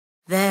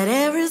That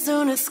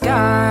Arizona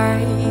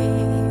sky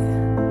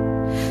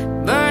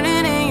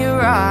burning in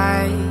your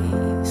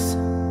eyes.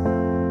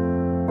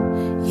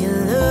 You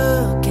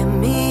look at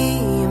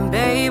me and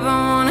babe, I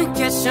wanna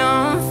catch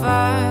on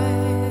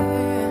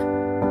fire.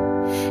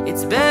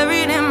 It's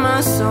buried in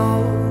my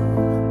soul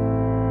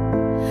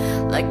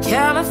like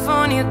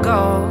California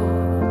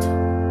gold.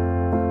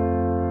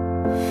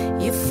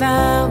 You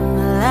found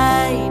the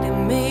light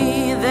in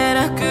me that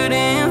I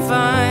couldn't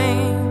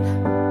find.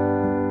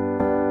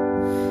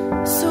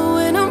 So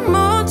when I'm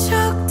all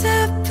choked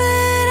up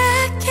and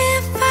I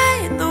can't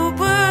find the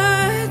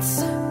words,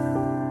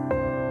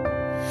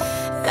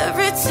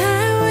 every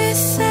time we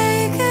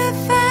say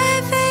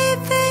goodbye,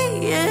 baby,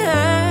 it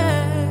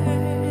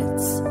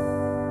hurts.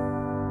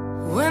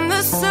 When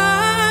the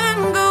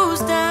sun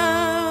goes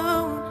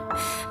down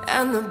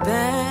and the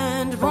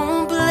band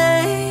won't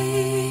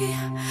play,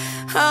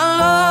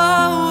 I'll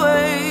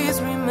always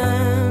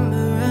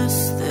remember us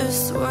this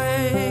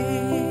way.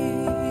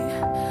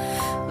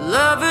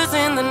 Lovers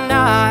in the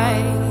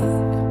night,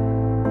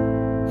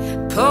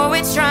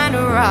 poets trying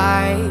to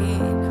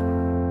write.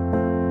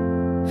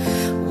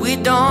 We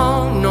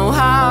don't know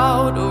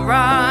how to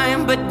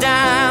rhyme, but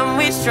damn,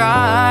 we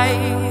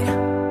tried.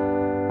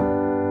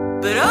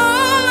 But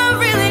all I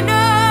really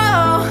know,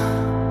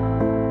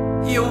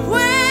 you're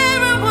where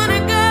I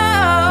wanna go.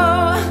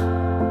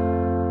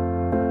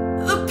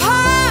 The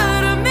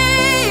part of me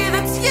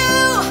that's you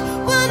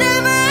will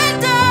never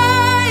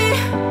die.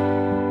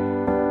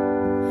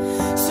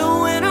 So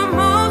when I'm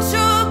all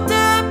choked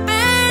up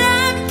and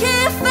I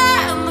can't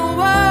find the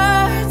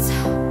words,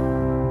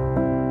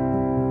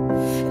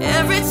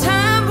 every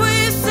time we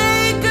say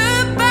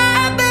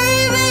goodbye,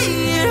 baby,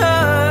 it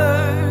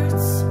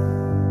hurts.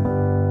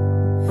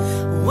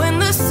 When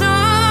the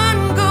sun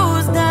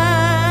goes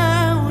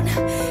down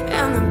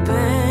and the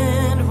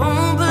band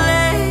won't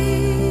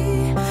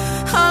play,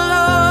 I'll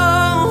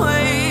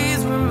always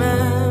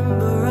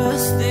remember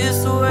us this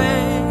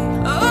way.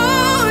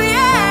 Oh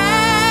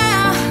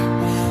yeah,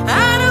 I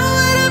don't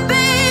wanna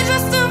be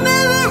just a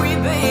memory,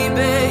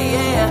 baby,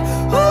 yeah.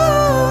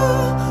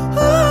 Ooh,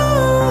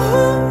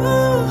 ooh,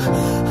 ooh,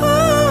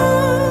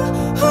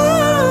 ooh,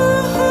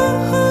 ooh,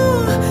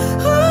 ooh,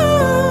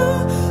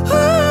 ooh.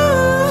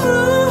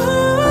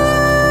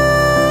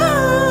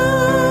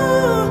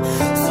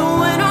 So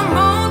when I'm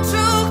all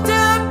choked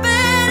up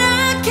and I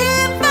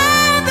can't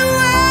find the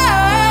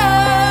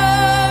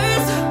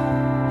words,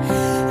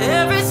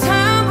 every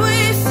time we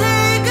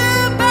say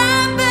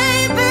goodbye,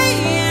 baby,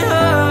 it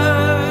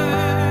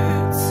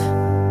hurts.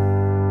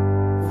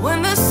 When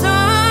the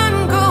sun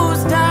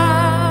goes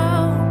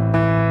down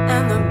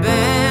and the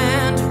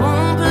band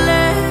won't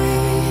play,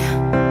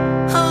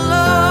 I'll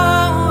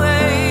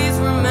always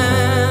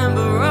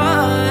remember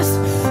us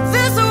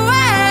this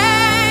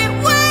way.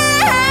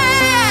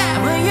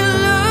 When you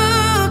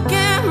look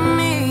at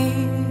me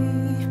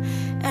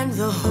and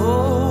the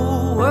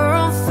whole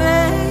world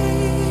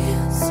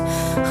fades,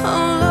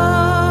 I'll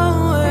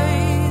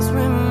always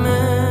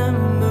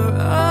remember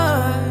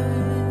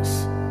us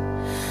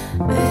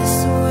this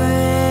way.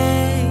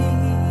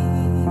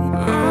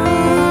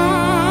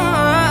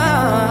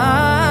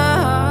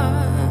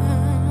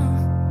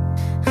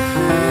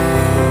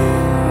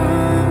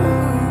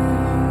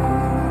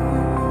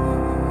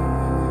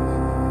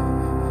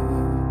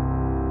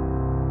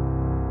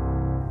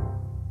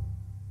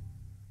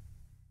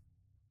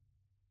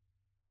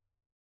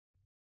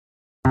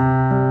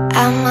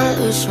 I might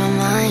lose my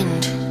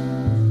mind,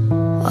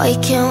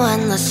 waking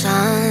when the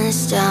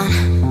sun's down,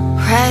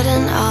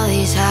 riding all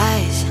these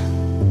highs,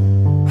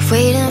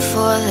 waiting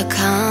for the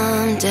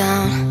calm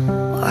down.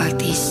 Walk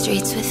these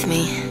streets with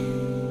me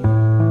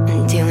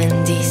and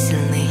doing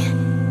decently,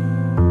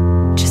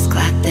 just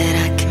glad that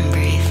I can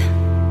breathe.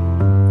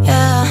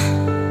 Yeah,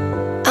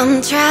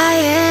 I'm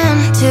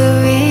trying to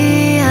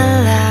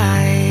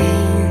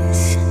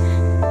realize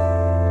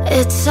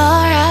it's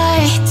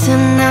alright to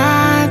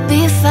not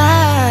be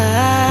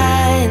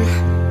fine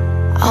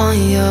on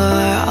your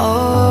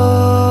own.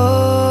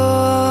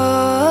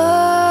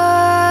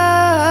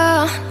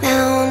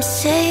 Now I'm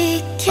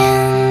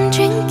shaking,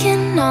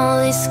 drinking all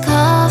this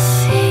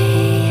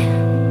coffee.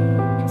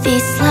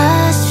 These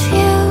last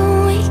few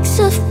weeks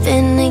have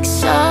been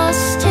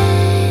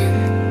exhausting.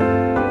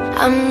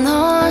 I'm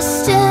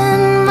lost in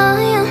my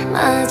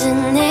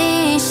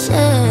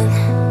imagination,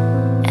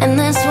 and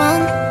there's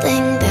one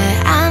thing that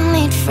I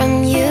need from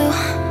you.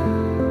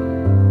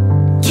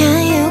 Can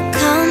you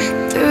come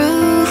through?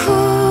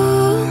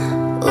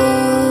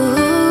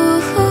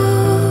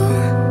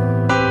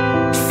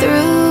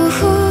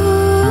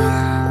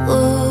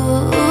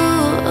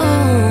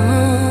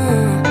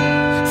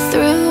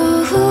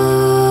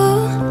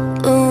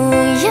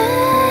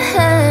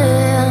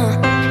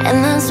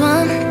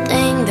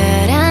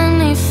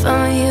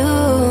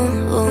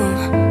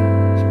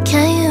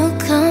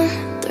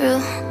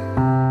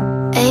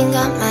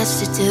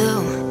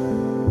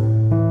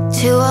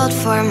 Too old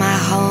for my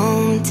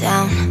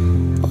hometown.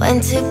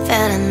 Went to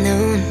bed at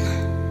noon.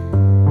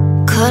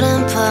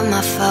 Couldn't put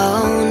my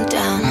phone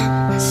down.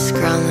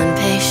 Scrolling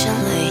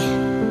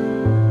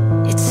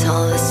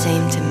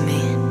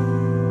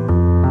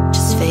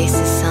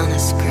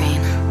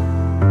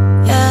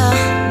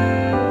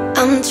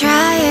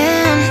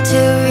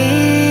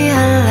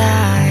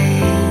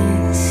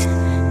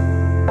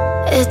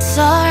It's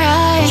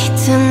alright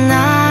to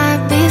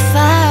not be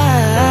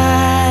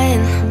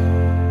fine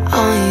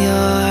on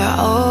your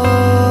own.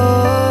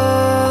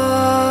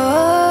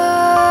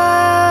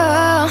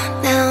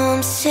 Now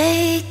I'm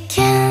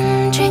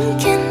shaking,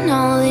 drinking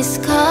all this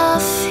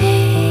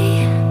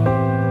coffee.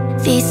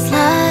 These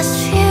last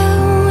few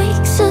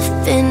weeks have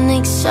been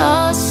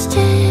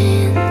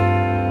exhausting.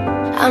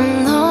 I'm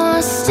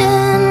lost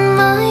in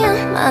my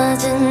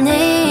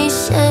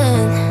imagination,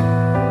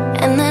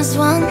 and there's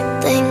one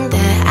thing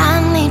that I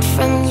need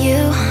from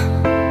you.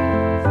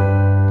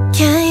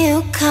 Can you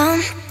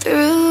come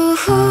through?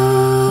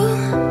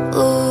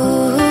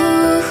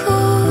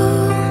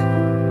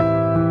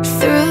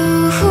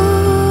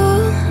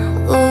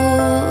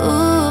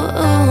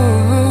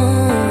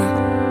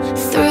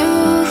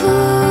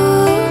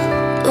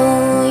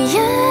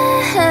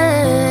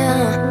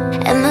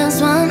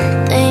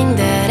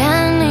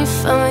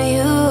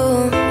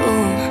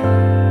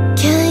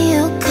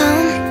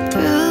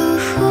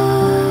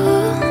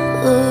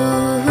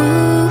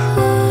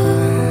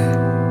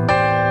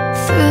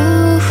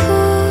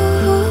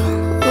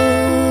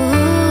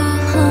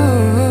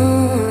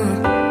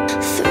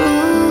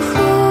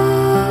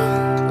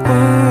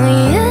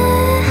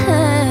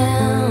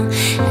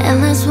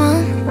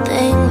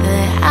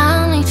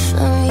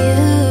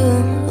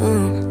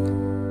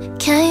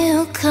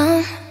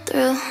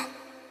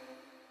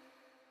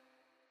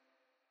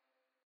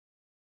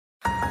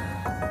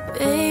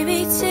 Baby,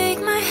 take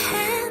my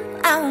hand,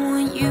 I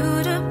want you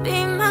to be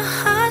my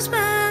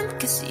husband,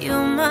 'cause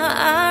you're my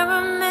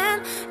Iron Man,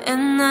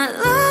 and I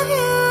love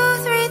you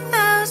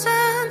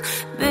 3000.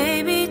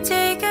 Baby,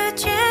 take a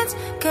chance,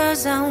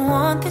 'cause I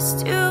want this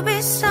to be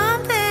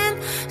something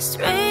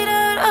straight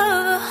out of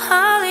a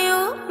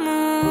Hollywood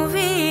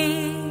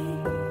movie.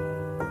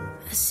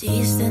 I see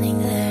you standing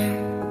there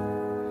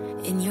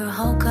in your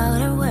Hulk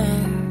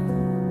outerwear,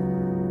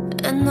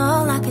 and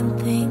all I can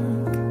think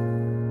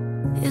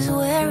is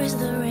where is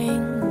the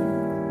ring?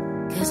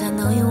 'Cause I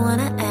know you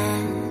wanna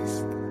ask,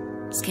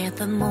 scared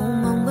the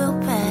moment will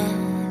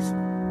pass.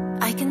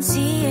 I can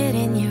see it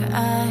in your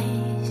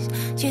eyes,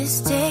 just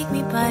take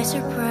me by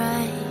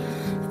surprise.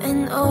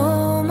 And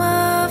all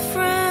my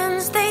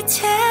friends, they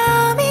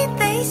tell me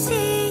they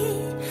see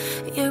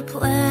you're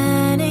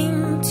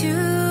planning to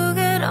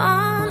get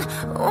on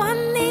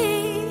one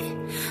knee,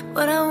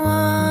 but I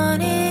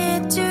want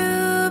it to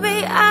be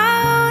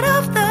out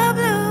of the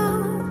blue,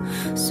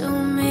 so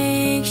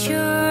make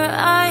sure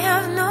I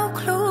have no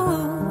clue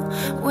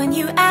when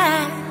you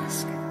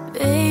ask.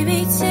 Baby,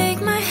 take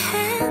my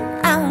hand,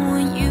 I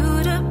want you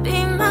to be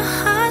my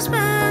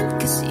husband,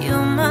 'cause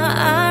you're my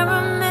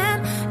Iron Man,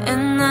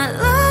 and I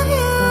love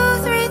you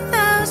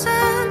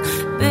 3000.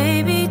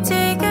 Baby,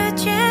 take a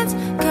chance,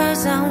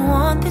 'cause I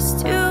want this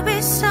to be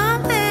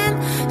something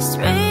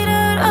straight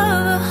out of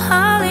a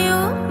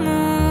Hollywood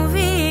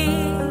movie.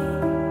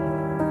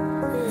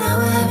 Now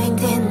we're having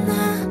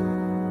dinner,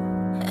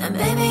 and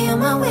baby,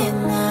 you're my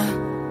winner.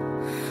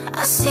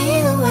 I see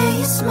the way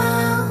you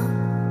smile,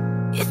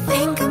 you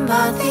think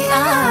about the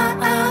hour.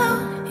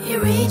 You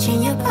reach in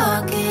your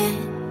pocket,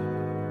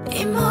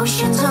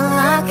 emotions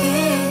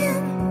unlocking,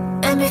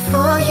 and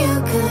before you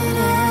could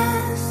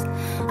ask,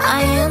 I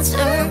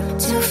answered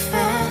too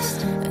fast.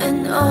 And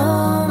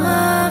all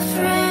my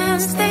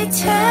friends, they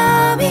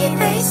tell me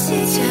they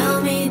see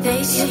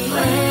you're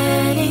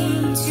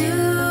planning to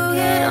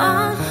get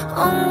on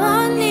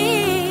one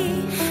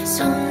knee.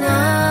 So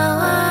now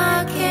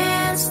I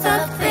can't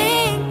stop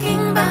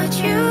thinking about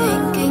you.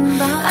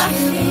 I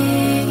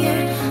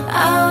figured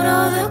out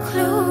all the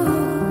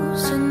clues,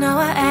 so now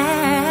I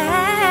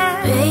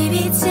ask.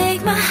 Baby,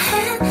 take my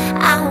hand,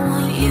 I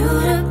want you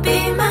to be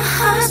my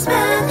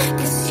husband,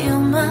 'cause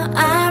you're my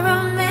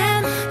Iron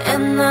Man,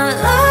 and I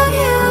love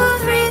you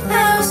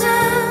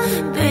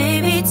 3000.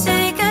 Baby,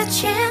 take a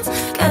chance,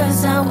 'cause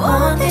I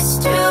want this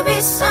to be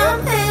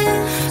something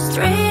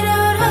straight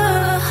out of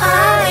a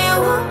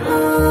Hollywood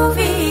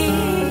movie.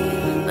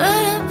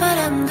 But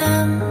I'm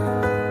done.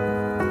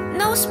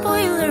 No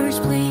spoilers,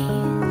 please.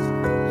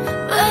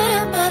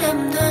 But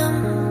I'm done.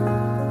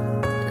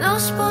 No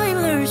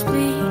spoilers,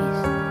 please.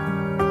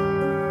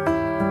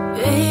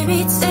 Baby,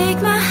 take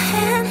my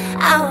hand,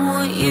 I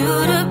want you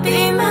to be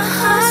my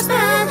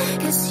husband,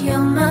 'cause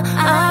you're my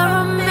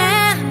Iron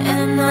Man,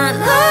 and I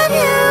love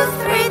you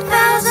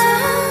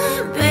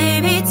 3000.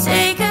 Baby,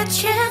 take a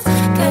chance,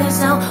 'cause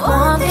I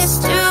want this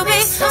to be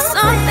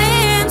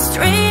something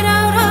straight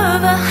out of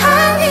a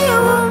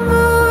Hollywood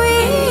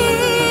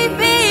movie.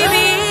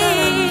 Baby,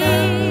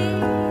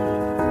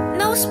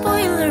 no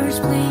spoilers,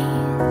 please.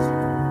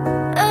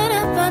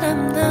 But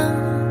I'm done.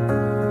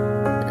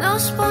 No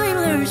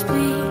spoilers,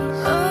 please.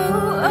 Oh,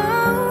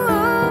 oh,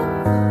 oh.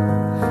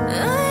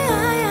 Ay,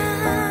 ay,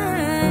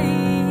 ay.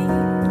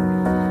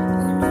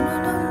 Oh, no, no,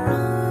 no, no.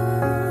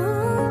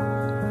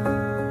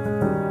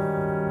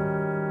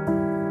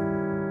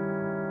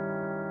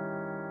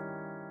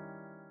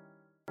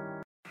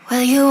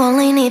 Well, you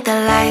only need the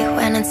light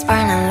when it's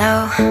burning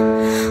low.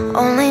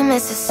 Only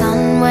miss the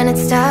sun when it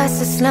starts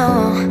to snow.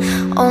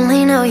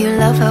 Only know you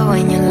love her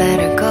when you let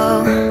her go.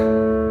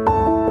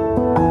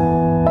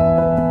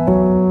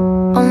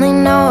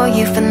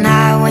 you've been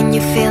high when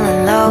you're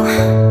feeling low.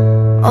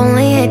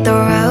 Only hate the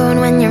road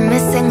when you're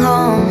missing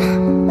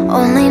home.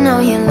 Only know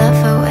you love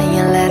her when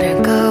you let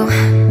her go.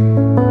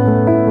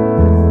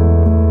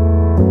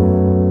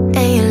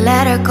 And you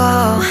let her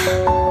go.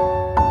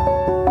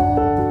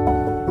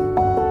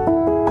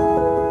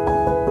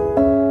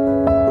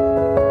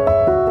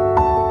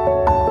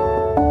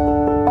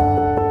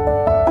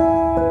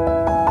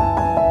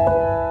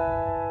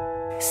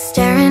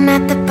 Staring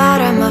at the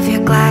bottom of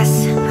your glass,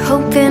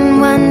 hoping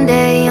one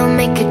day you'll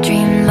make a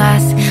dream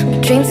last.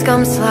 But dreams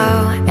come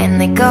slow and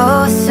they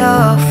go so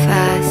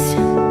fast.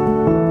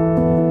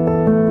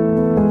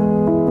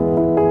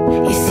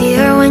 You see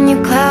her when you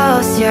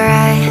close your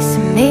eyes.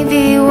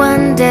 Maybe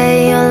one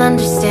day you'll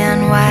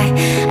understand why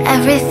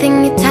everything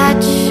you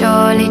touch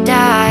surely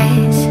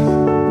dies.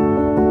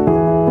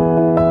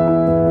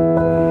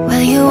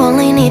 Well, you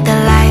only need the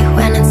light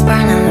when it's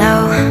burning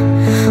low.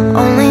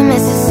 Only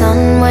miss the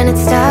sun when it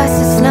starts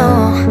to snow.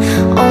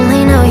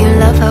 Only know you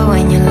love her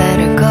when you let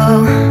her go.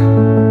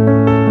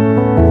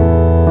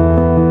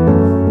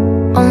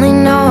 Only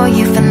know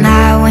you've been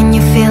high when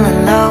you're feeling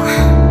low.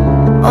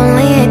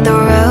 Only hate the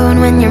road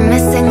when you're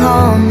missing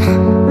home.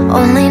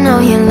 Only know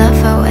you love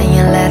her when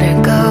you let her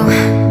go.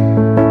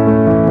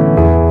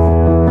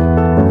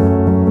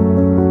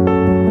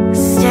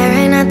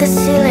 Staring at the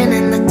ceiling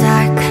in the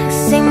dark,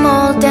 same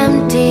old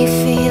empty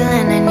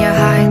feeling in your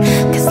heart.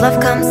 Cause love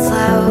comes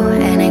slow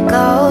and it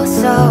goes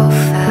so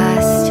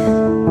fast.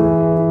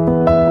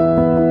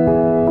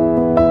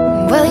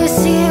 Well, you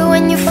see it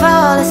when you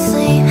fall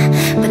asleep,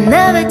 but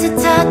never to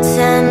touch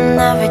and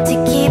never to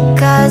keep.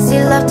 Cause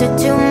you loved her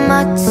too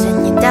much and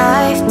you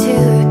dive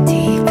too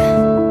deep.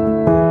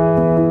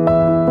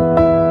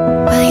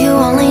 Well, you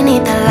only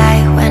need the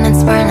light when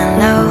it's burning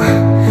low.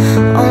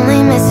 Only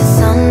miss the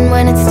sun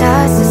when it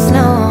starts to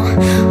snow.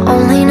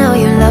 Only know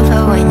you love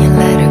her when you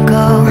let her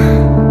go.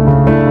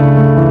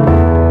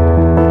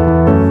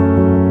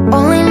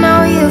 Only know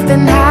you've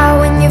been high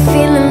when you're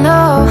feeling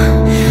low.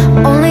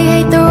 Only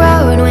hate the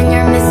road when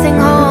you're missing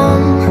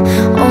home.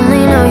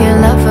 Only know you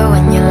love her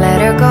when you let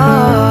her go.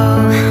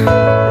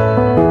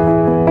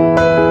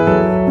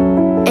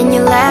 And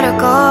you let her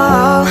go.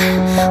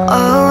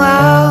 Oh,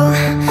 oh,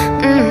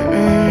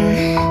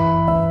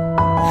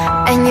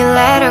 and you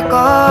let her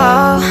go.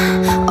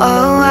 Oh,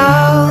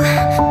 oh,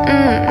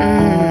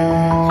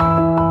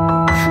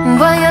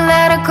 well, you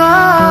let her go.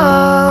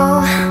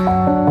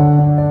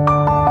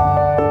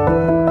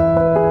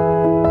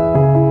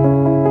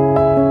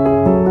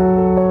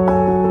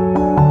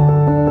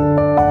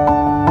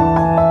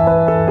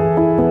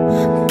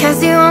 Cause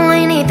you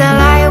only need the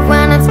light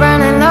when it's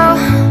burning low.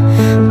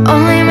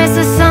 Only miss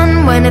the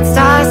sun when it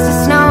starts to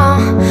snow.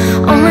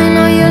 Only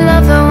know you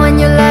love her when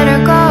you let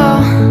her go.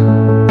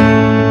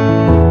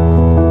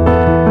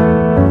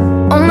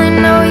 Only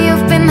know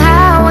you've been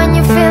high when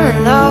you're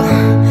feeling low.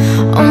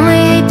 Only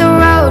hate the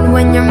road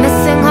when you're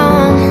missing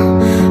home.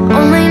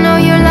 Only know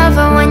you love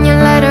her when you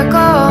let her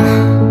go.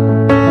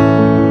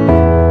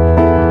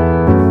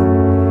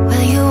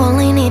 Well, you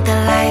only need the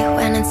light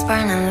when it's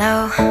burning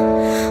low.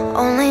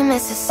 Only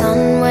miss the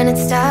sun when it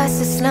starts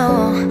to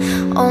snow.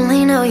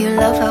 Only know you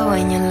love her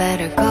when you let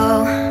her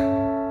go.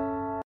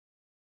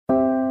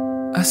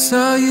 I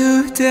saw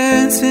you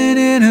dancing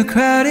in a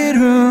crowded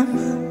room.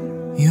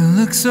 You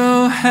look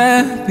so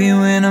happy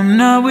when I'm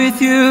not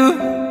with you.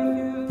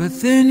 But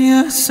then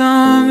you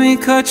saw me,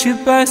 caught you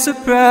by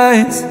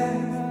surprise.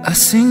 A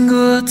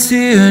single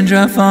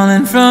teardrop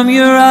falling from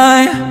your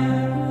eye.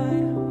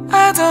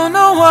 I don't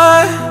know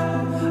why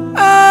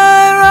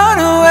I run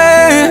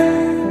away.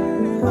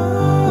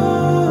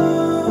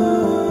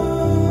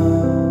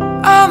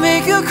 I'll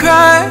make you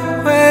cry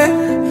when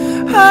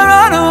I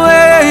run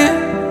away.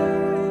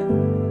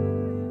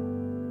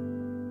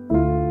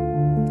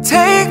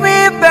 Take me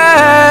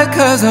back,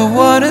 cause I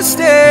wanna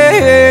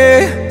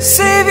stay.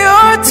 Save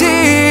your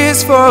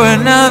tears for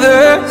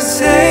another.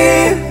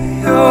 Save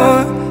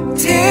your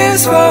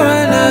tears for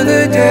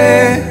another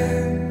day.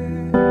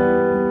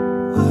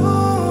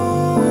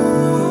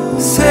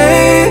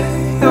 Save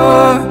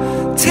your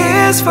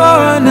tears for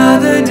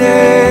another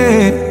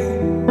day.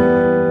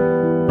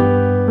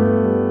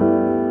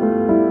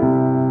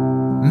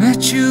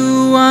 Met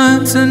you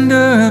once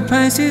under a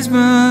Pisces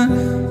moon.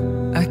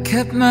 I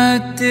kept my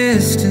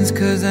distance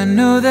cause I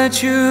know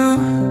that you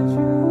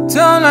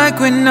don't like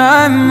when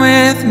I'm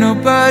with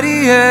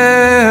nobody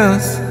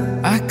else.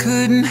 I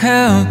couldn't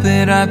help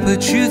it, I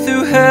put you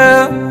through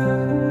hell.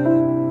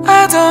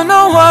 I don't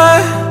know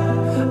why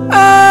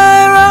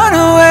I run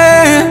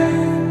away.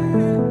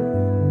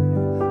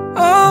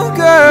 Oh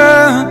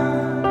girl,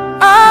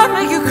 I'll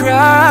make you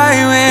cry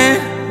when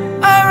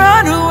I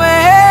run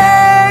away.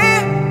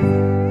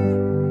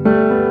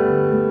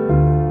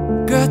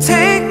 Girl,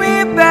 take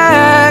me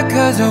back,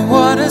 cause I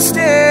wanna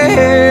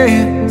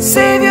stay.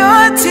 Save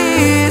your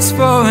tears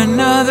for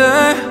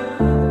another.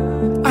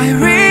 I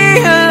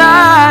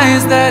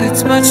realize that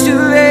it's much too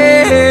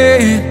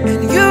late,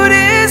 and you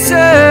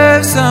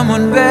deserve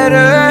someone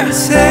better.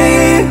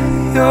 Save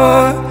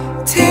your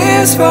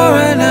tears for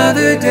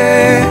another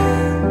day.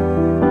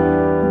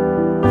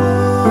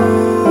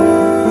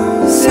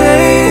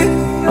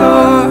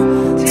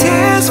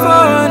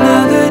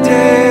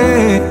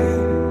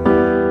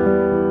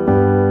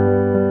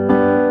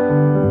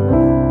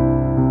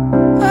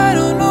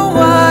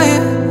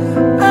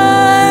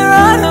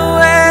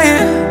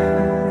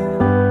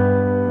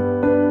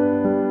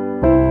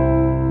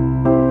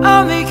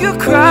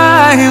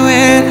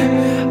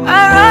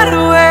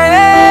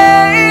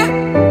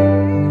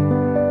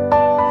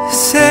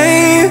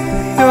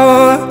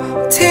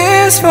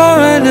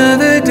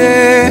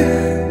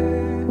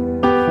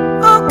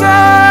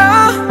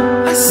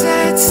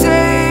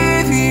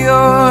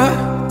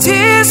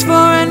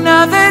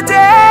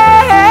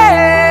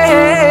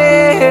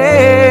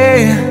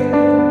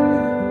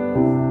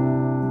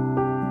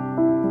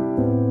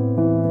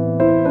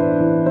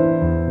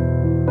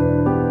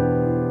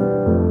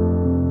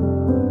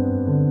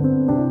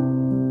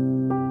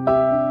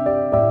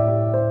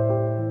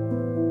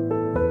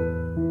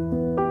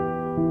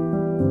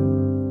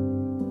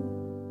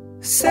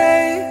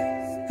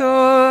 Save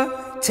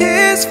your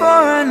tears for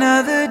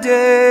another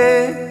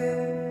day.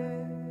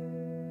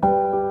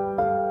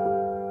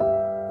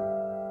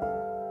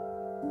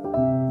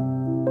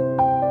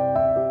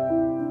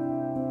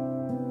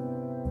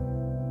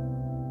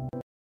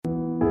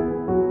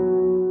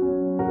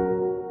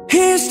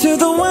 Here's to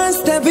the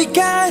ones that we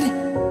got.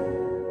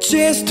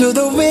 Cheers to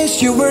the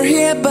wish you were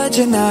here but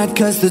you're not.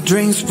 Cause the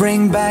drinks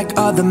bring back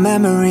all the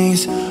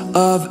memories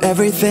of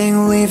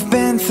everything we've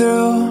been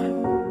through.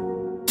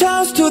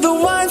 Toast to the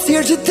ones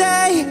here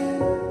today.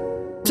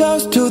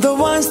 Toast to the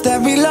ones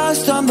that we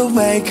lost on the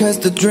way. Cause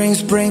the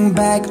drinks bring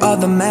back all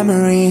the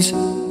memories.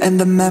 And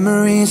the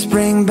memories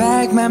bring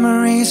back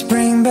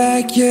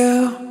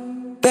you.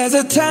 There's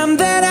a time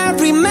that I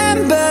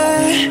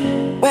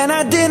remember when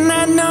I did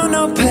not know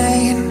no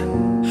pain,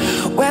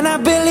 when I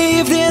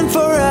believed in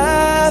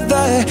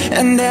forever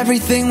and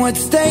everything would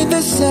stay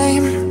the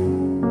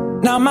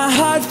same. Now my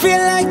heart feel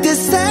like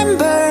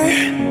December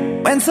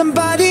when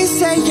somebody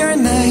say your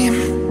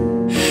name.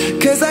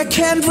 Cause I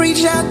can't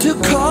reach out to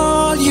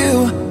call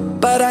you,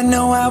 but I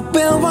know I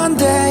will one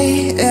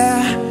day,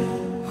 yeah.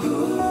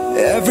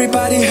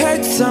 Everybody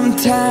hurts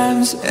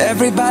sometimes,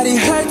 everybody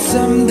hurts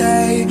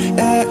someday,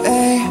 yeah,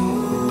 yeah.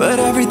 But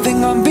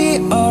everything gon' be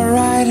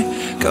alright.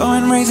 Go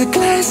and raise a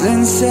glass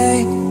and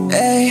say,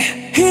 hey.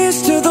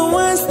 Here's to the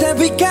ones that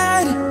we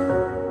got.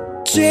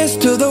 Cheers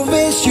to the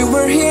wish you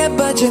were here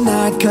but you're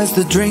not. Cause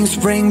the drinks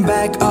bring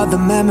back all the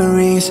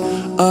memories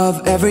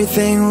of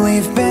everything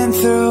we've been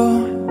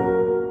through.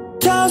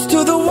 Toast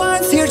to the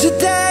ones here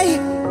today.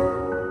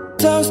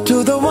 Toast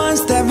to the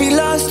ones that we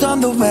lost on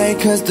the way.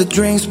 Cause the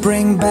drinks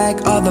bring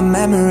back all the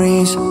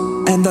memories.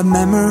 And the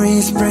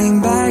memories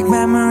bring back, yeah.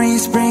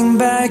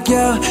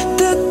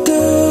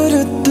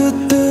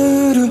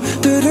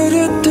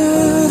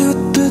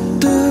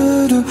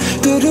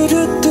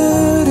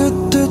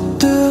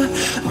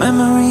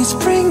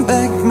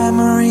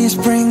 Memories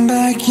bring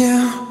back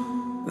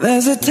you.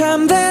 There's a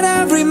time that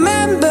I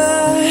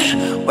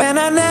remember when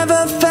I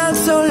never felt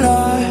so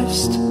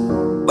lost,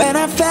 when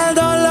I felt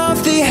all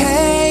of the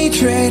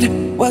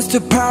hatred was too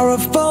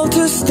powerful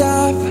to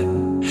stop.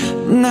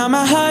 Now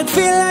my heart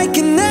feel like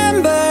an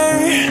ember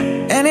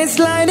and it's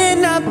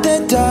lighting up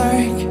the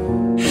dark.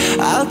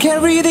 I'll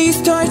carry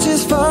these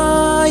torches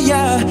for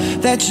ya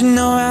that you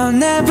know I'll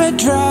never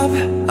drop.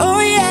 Oh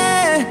yeah.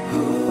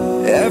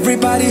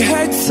 Everybody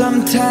hurts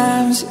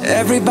sometimes,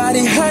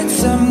 everybody hurts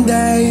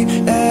someday,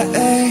 eh,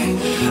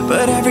 eh.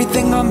 But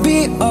everything gon'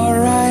 be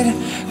alright.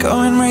 Go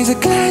and raise a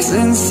glass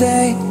and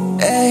say,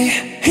 hey.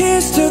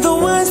 Here's to the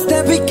ones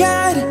that we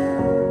got.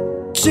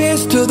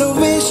 Cheers to the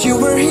wish you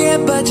were here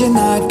but you're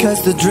not.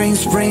 Cause the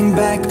drinks bring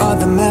back all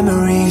the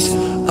memories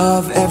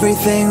of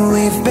everything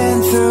we've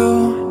been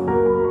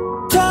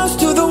through. Toast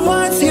to the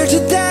ones here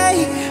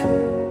today.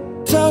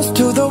 Toast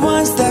to the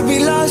ones that we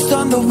lost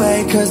on the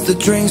way. Cause the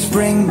drinks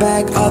bring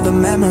back all the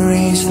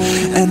memories.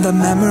 And the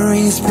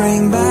memories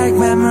bring back you.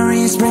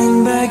 Memories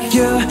bring back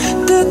you.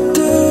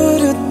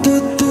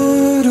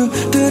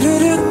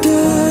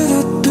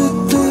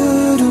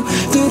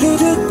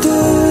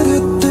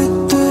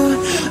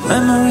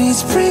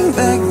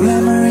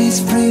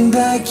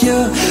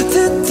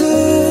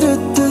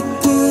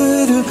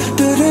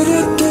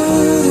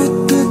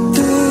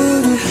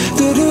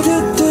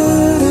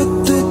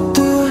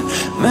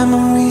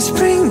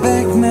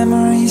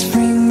 Memories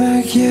bring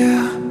back you.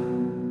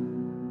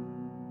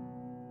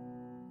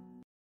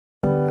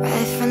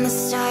 Right from the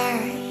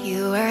start,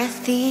 you were a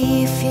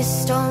thief, you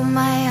stole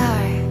my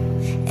heart.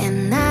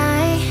 And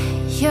I,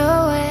 your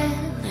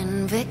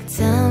willing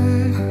victim.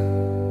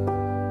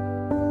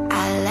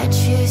 I let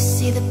you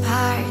see the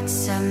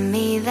parts of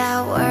me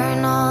that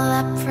weren't all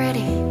that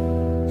pretty.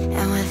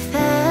 And with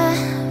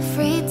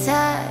every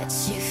touch,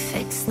 you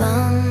fixed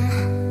them.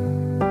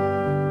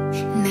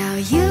 Now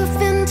you've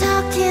been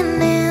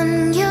talking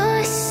in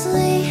your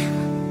sleep.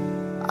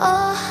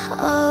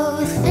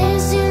 Oh,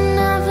 things you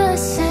never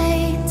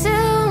say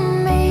to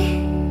me.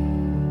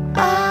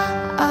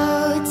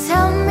 Oh,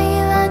 tell me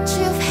that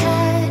you've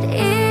had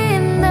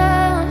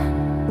enough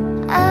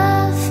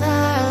of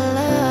our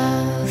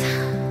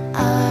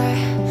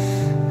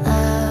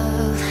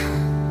love.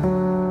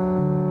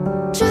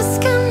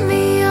 Just give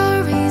me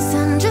a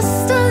reason,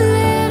 just a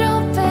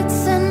little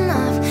bit's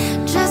enough.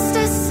 Just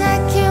a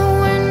second,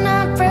 we're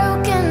not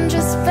broken,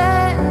 just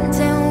bent,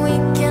 and we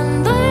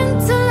can learn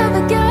to love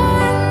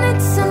again.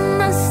 It's in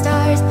the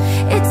stars,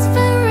 it's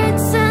been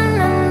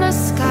written in the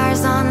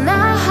scars on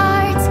our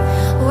hearts.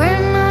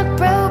 We're not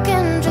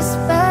broken, just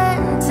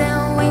bent,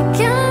 and we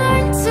can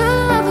learn to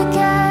love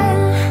again.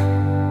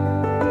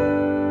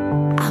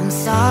 I'm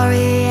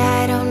sorry,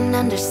 I don't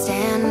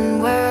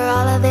understand where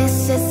all of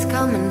this is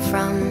coming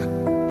from.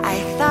 I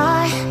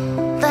thought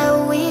that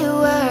we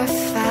were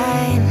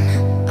fine.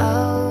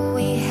 Oh,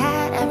 we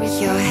had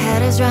everything. Your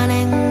head is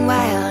running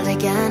wild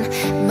again.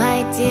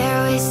 My dear,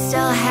 we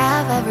still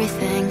have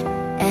everything.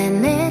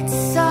 And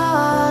it's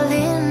all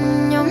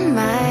in your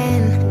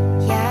mind.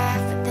 Yeah,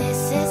 but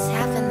this is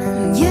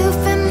happening. You've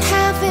been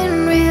having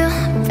real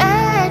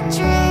bad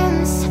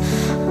dreams.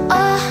 Oh,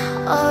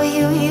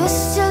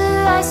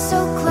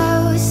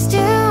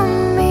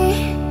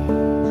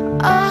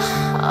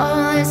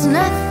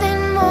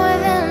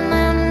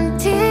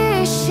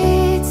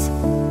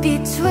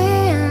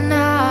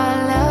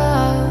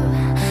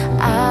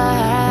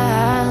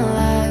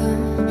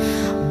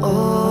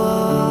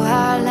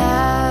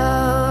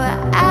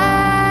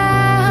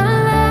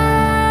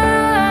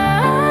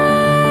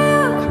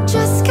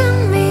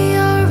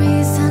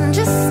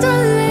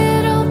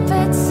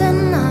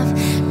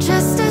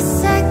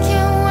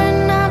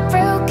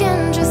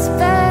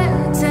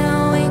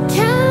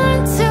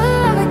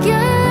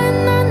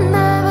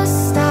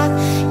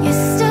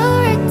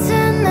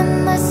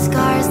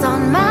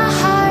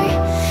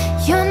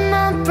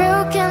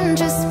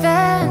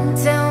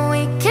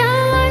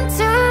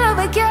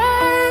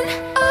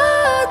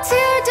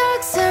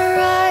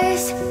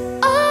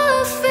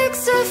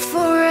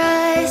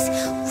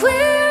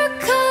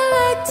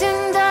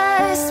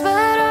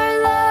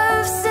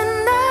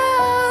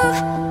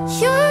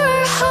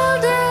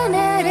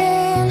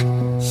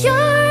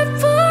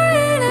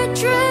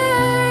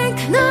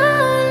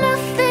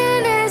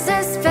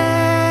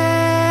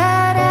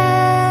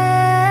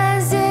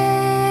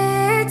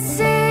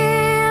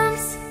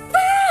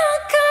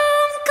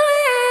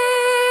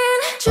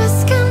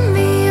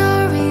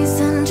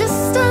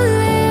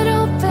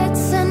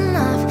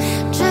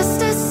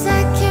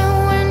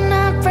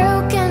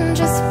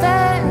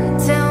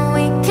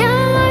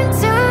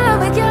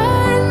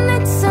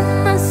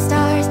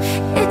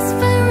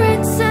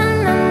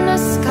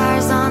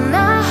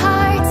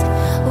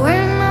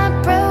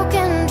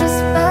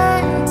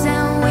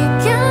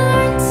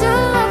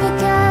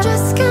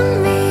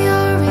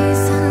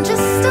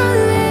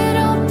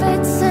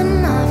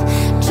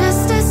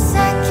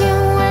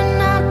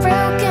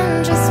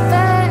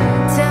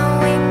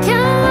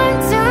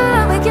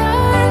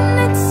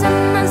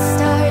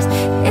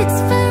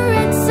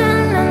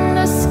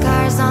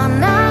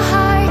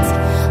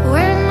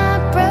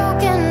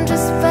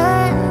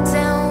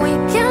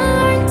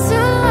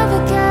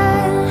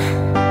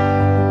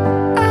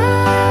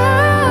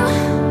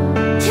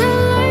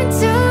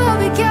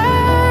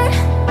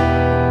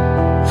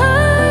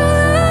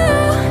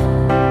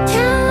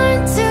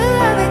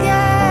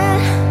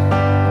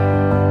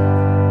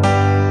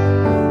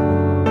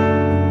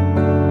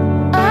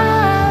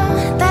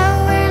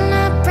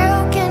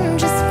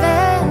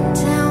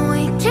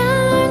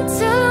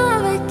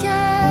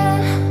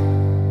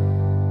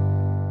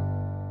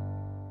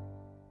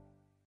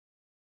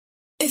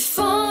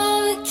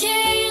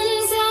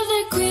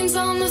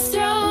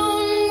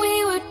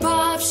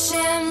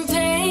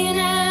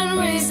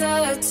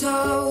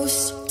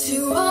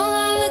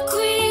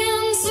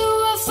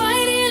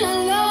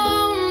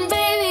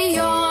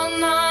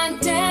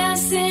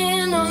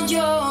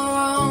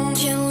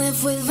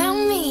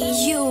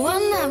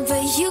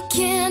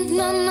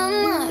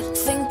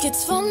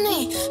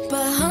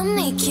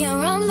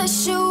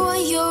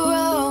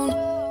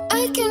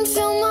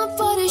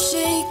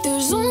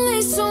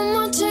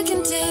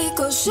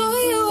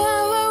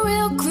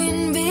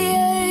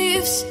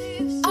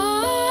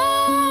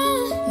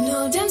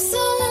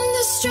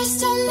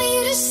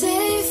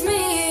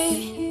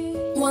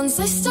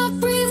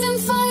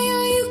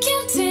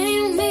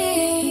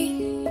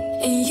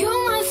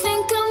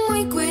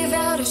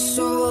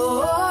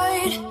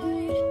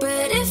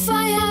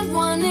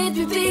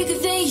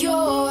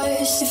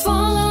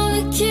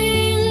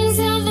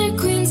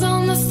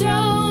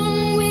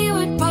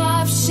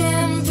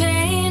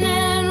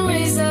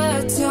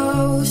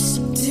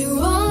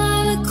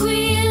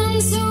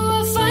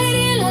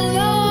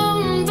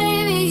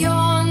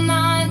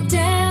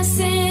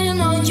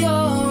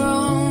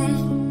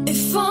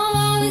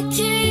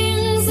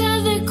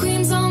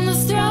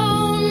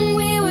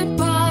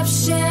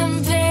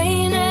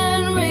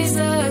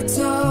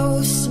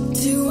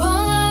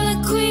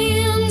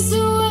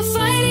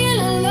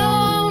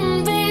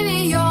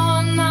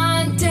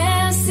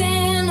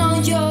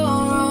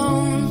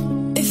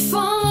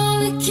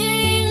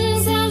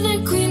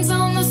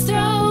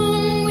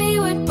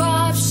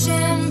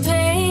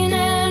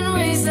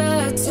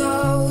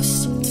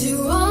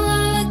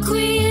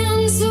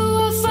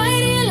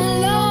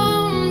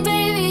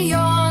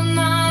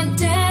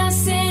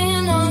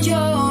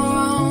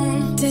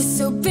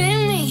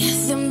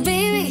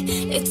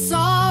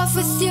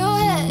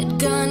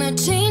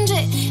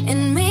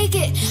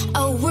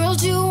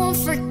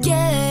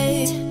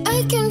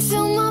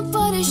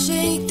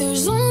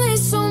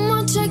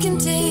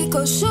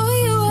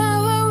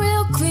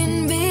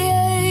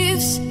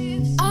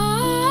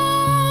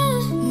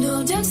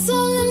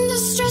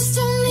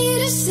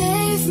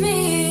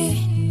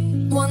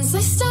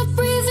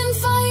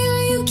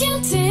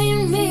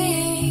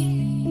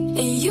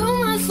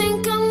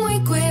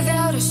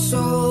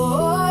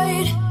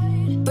 sword.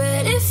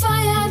 But if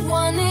I had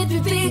one, it'd be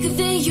bigger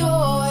than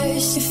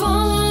yours. If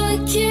all the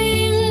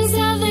kings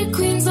have their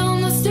queens on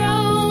the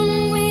throne,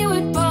 we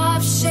would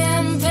pop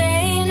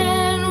champagne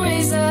and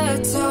raise a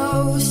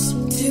toast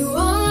to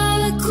all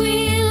the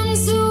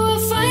queens who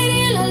are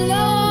fighting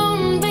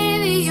alone.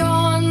 Baby,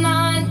 you're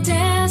not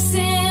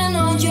dancing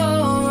on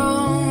your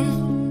own.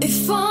 If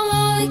all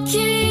the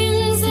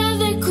kings have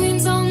their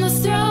queens on the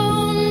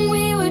throne,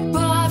 we would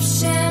pop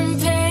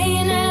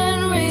champagne and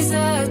raise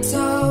a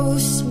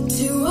toast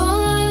to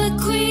all the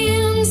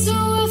queens who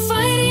are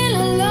fighting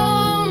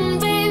alone.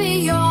 Baby,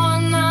 you're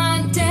not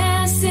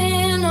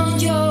dancing on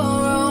your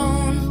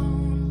own.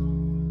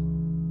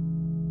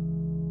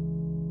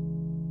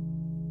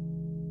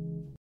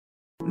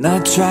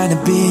 Not trying to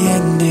be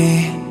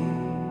indie,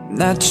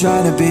 not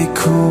trying to be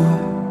cool,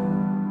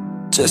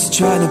 just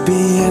trying to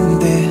be in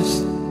this.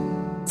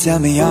 Tell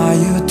me, are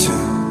you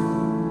too?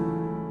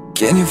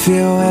 Can you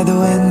feel where the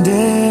wind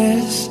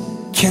is?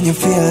 Can you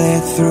feel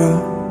it through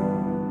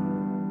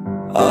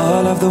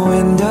all of the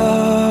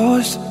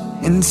windows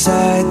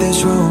inside this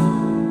room?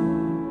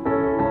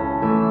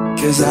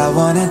 'Cause I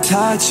wanna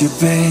touch you,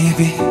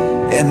 baby,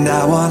 and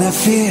I wanna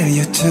feel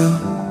you too.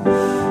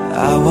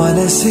 I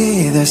wanna see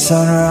the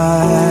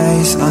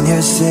sunrise on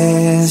your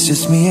sins,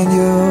 just me and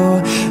you.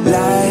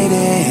 Light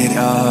it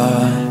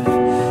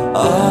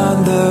on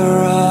the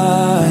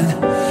run.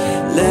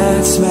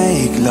 Let's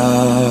make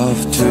love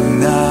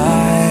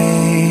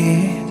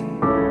tonight.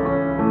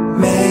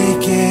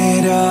 Make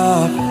it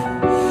up,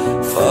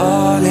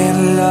 fall in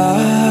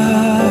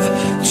love,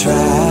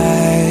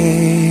 try.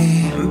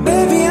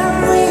 Baby, I'm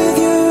with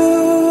you,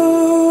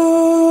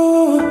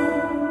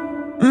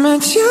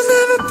 but you'll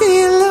never be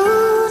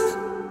alone.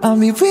 I'll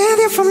be with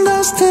you from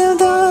dusk till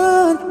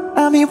dawn.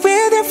 I'll be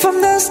with you from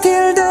dusk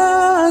till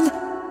dawn.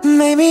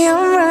 Maybe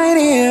I'm right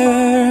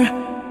here,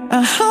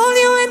 I'll hold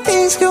you when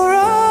things go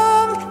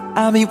wrong.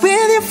 I'll be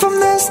with you from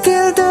dusk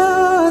till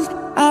dawn.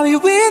 I'll be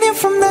with you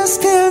from dusk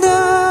till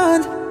dawn.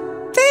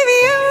 Baby,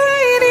 I'm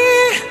right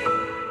here.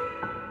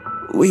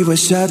 We were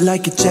shut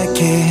like a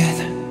jacket,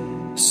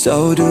 so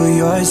do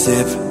your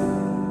zip.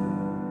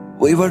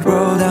 We would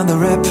roll down the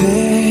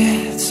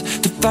rapids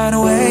to find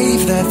a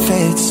wave that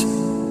fits.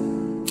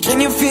 Can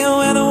you feel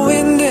where the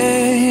wind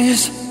is?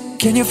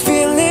 Can you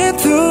feel it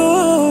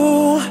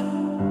through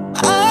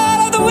all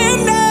of the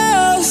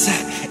windows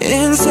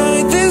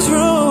inside this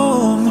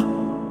room?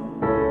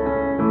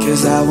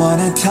 'Cause I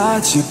wanna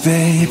touch you,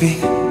 baby,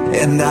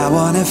 and I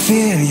wanna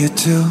feel you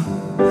too.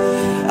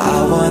 I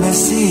wanna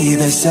see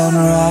the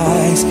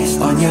sunrise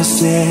on your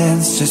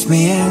sins, just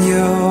me and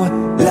you.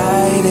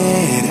 Light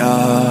it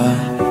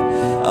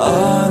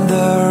on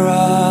the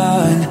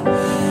run.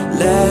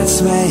 Let's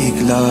make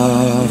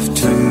love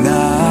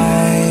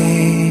tonight.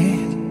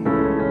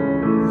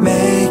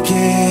 Make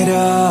it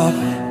up,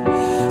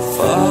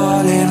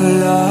 fall in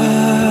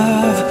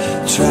love,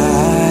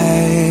 try.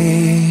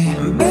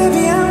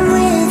 Baby, I'm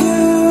with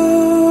you,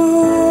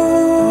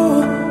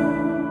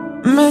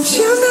 but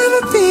you'll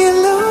never be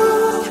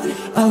alone.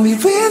 I'll be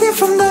with you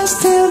from dusk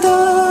till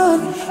dawn.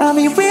 I'll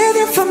be with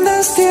you from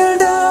dusk till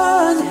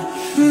dawn.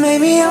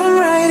 Maybe I'm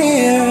right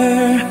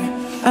here,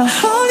 I'll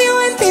hold you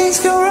when things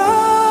go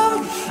wrong.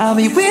 I'll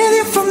be with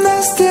you from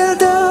dusk till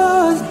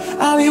dawn.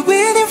 I'll be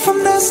with you from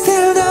dusk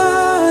till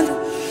dawn.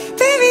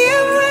 Baby,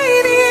 I'm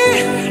right here.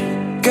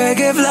 Girl,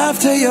 give love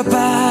to your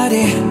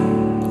body,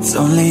 it's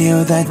only you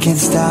that can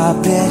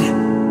stop it.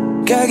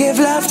 Girl, give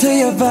love to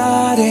your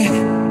body,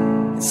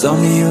 it's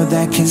only you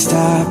that can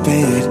stop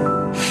it.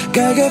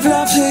 Girl, give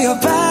love to your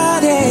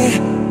body,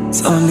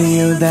 it's only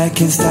you that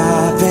can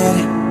stop it.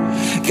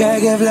 Girl,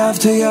 give love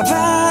to your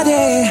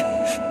body.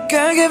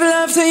 Girl, give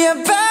love to your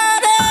body.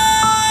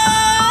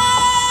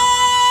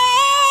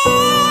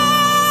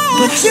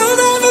 But you'll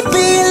never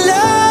be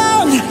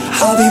alone.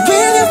 I'll be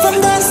with you from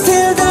dusk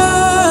till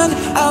dawn.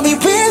 I'll be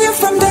with you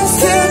from dusk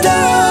till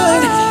dawn.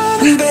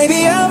 Baby,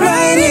 I'm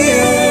right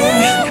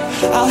here,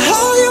 I'll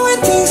hold you when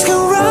things go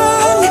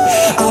wrong.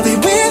 I'll be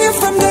with you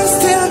from dusk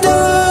till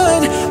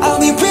dawn. I'll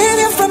be with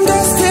you from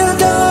dusk till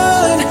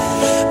dawn.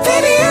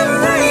 Baby, I'm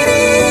right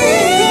here,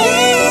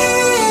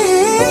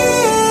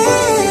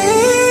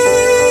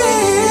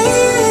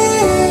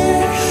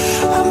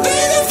 I'm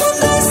with you from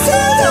dusk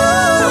till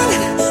dawn.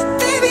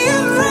 Baby,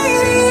 I'm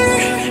right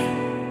here.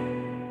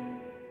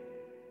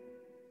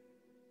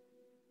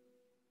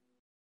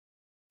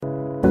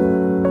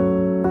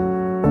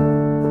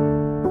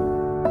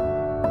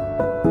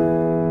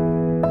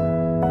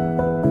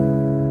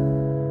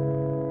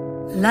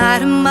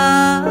 Light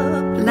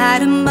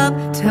 'em up,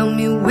 tell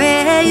me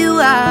where you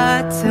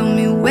are, tell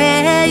me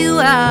where you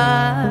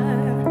are.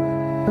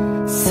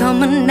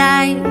 Summer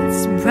nights,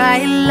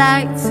 bright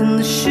lights and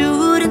the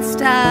shooting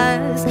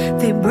stars,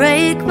 they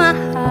break my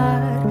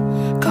heart.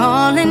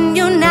 Calling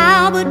you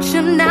now, but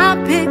you're not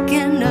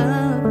picking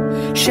up.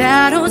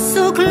 Shadows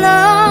so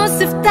close,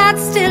 if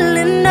that's still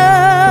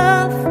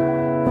enough.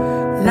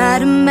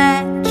 Light a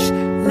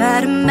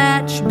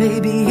match,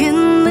 baby, in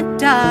the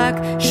dark.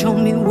 Show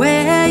me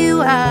where you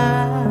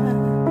are.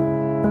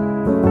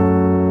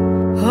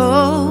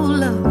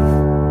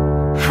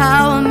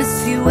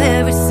 you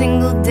every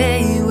single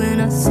day when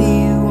I see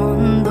you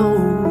on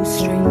those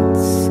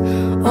streets.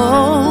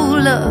 Oh,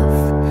 love,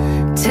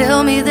 tell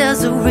me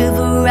there's a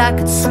river I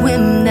could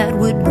swim that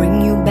would bring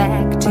you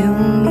back to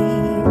me.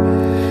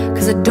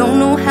 'Cause I don't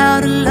know how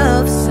to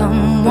love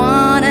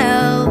someone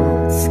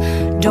else,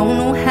 don't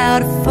know how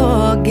to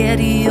forget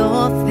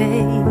your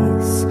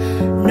face.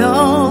 No,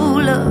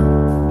 love,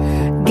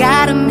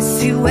 gotta miss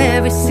you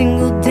every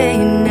single day.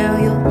 Now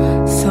you're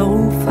so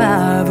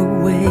far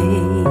away.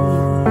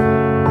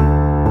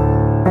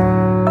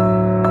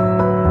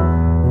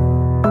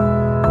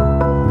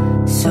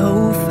 So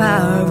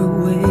far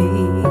away.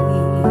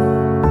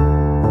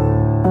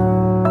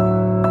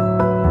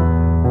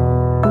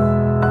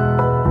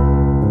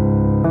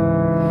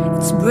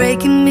 It's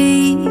breaking me,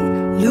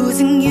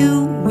 losing you.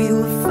 We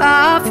were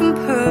far from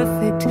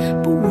perfect,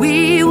 but we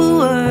were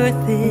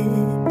worth it.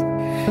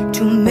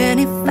 Too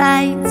many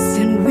fights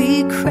and we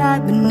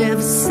cried but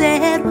never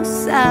said we're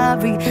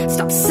sorry.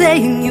 Stop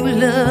saying you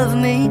love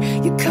me,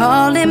 you're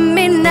calling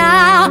me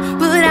now,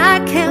 but I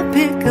can't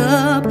pick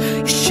up.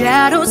 Your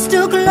shadow's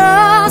still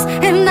close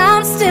and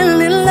I'm still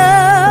in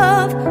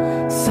love.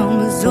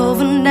 Summer's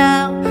over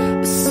now,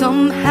 but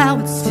somehow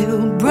it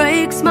still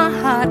breaks my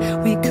heart.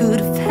 We could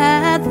have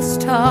had this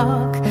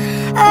talk.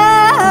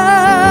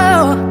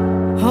 Oh,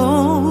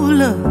 oh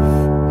love,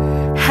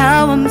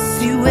 how I miss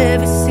you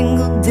every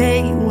single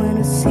day when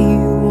I see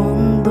you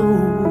on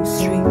those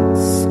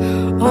streets.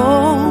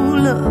 Oh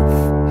love,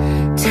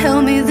 tell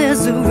me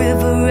there's a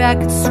river I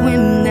could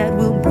swim that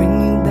will bring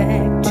you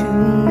back to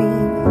me.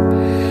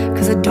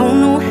 'Cause I don't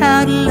know how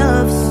to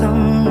love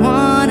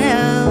someone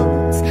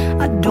else,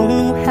 I don't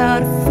know how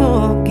to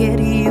forget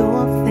your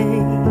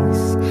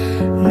face.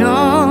 No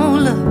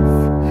love,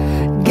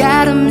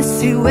 gotta miss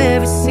you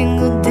every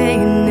single day.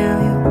 Now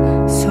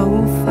you're so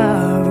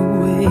far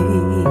away.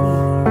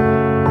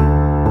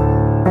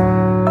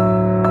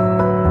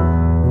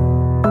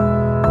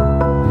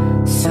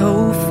 So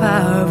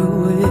far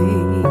away.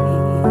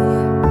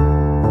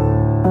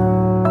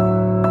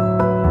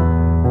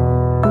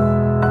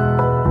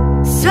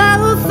 So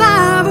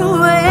far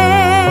away.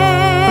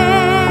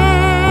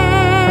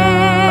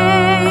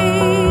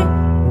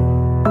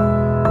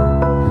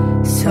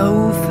 So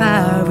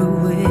far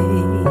away.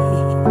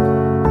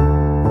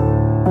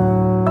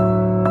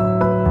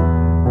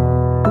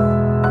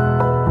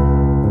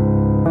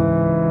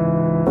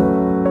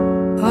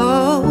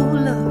 Oh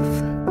love,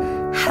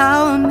 how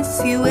I miss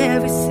you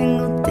every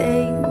single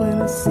day when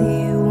I see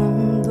you on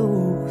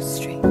those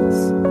streets.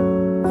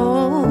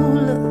 Oh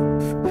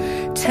love,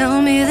 tell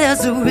me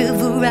there's a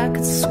river I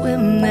could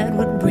swim that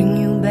would bring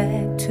you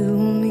back to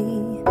me.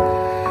 I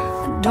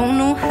don't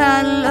know how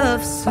to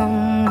love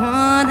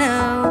someone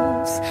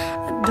else,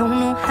 I don't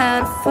know how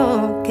to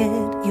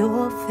forget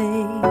your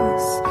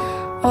face.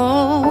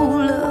 Oh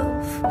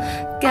love,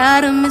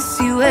 gotta miss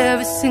you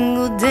every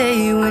single day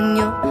when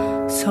you're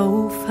so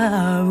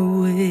far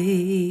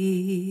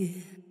away.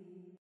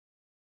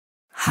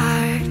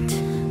 Heart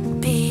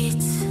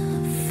beats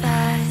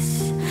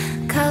fast,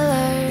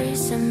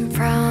 colors and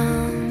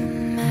promises.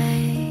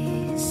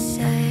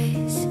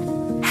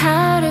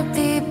 How to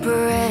be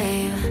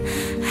brave,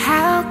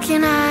 how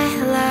can I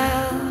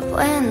love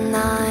when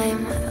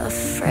I'm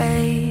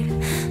afraid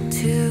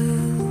to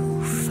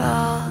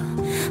fall?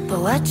 But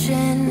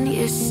watching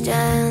you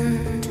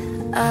stand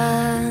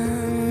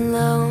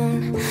alone,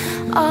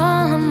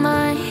 all of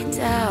my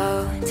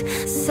doubt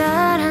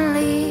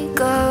suddenly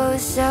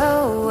goes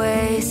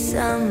away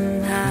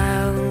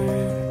somehow.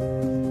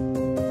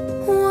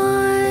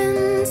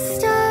 One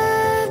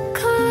step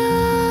closer.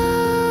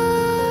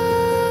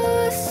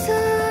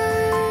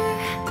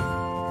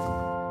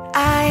 I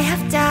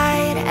have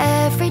died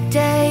every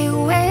day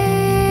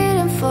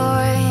waiting for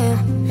you.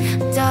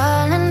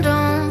 Darling,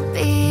 don't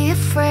be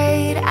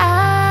afraid.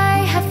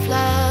 I have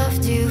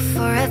loved you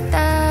for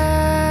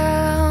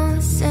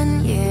 1,000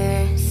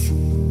 years.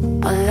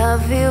 I'll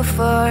love you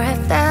for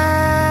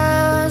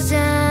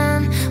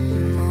 1,000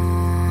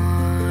 more.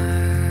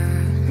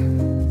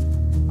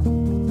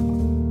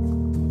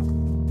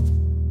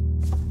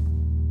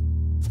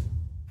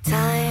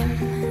 Time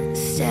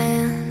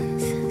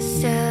stands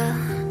still,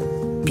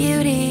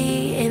 beauty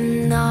in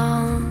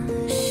all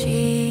she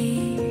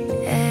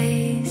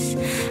is.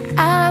 I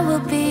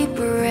will be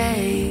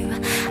brave,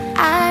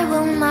 I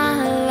will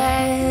not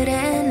let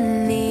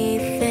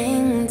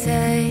anything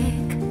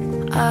take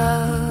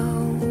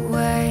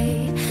away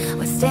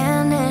what's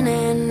standing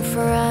in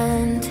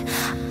front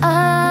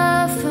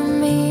of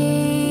me.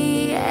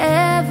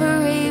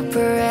 Every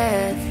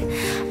breath,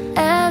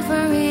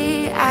 every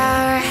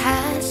hour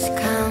has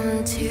come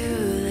to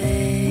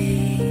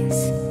this.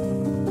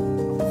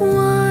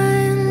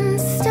 One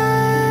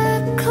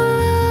step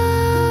closer.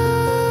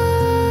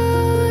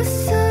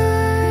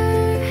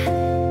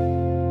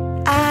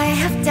 I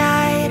have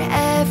died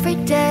every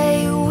day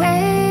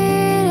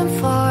waiting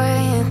for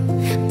you.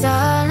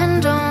 Darling,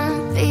 don't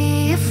be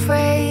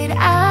afraid.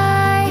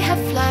 I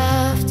have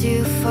loved you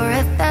for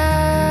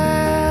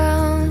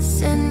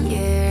 1,000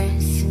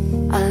 years.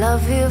 I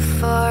love you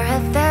for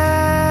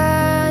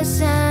 1,000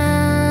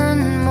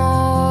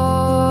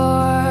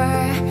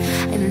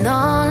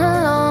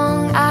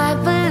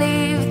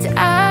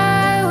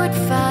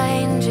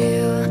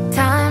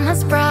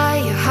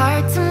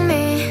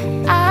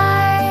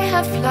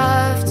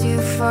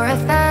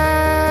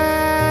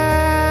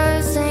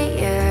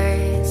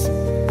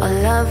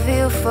 love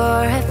you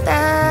for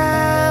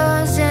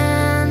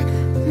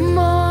 1,000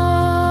 more.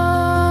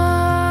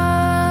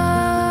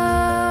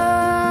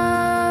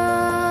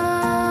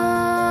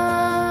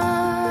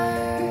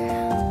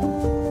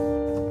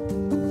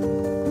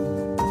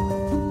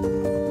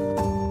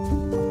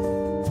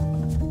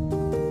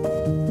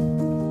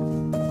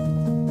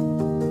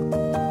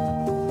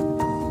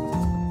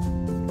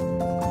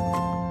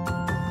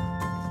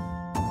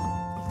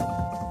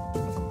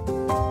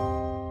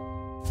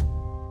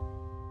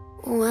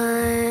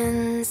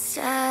 One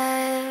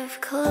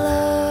step closer,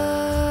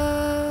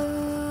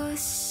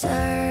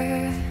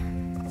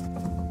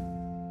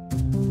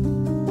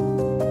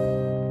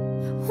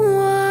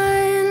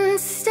 one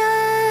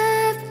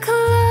step closer.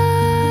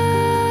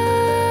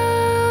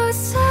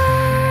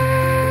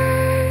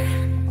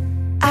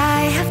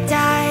 I have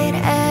died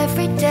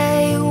every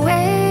day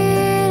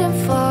waiting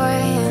for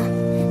you.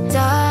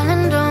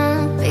 Darling,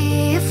 don't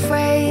be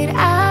afraid.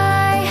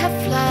 I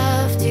have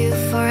loved you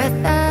for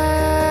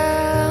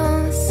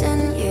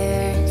 1,000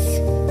 years.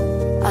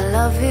 I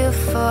love you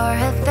for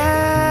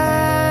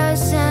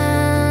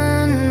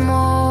 1,000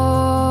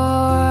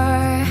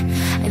 more.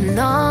 And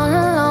all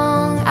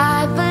along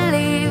I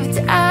believed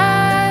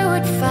I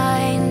would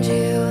find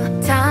you.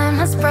 Time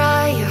has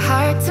brought your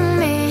heart to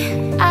me.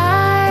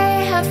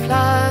 I have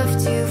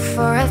loved you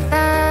for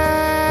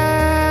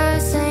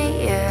 1,000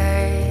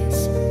 years.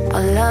 I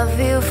love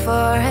you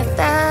for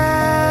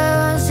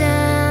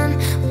 1,000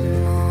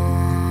 more.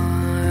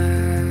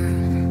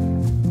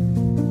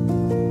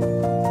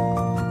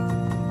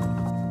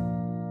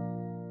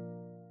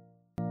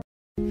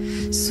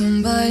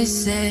 Somebody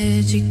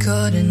said you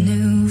got a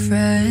new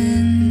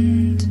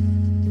friend.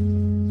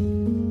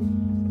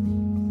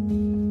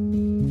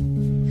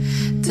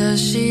 Does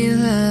she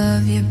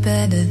love you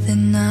better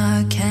than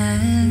I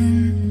can?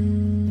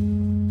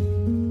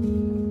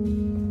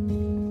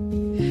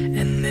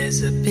 And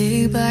there's a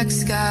big black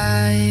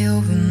sky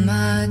over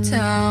my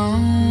town.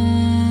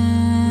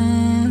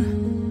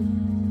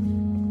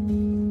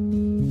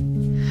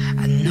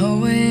 I know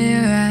where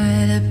you're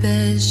at, I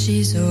bet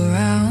she's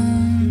around.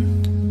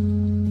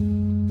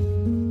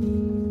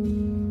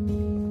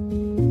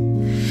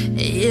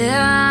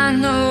 Yeah, I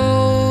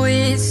know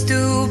it's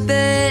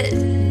stupid,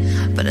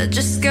 but I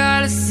just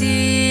gotta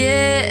see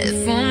it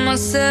for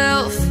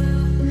myself.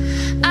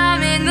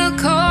 I'm in the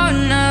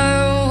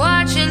corner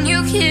watching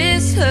you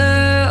kiss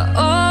her.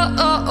 Oh,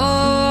 oh,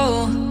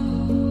 oh.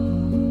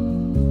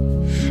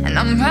 And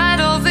I'm right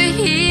over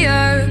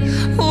here.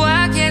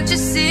 Why can't you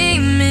see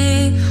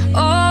me?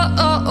 Oh,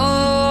 oh,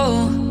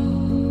 oh.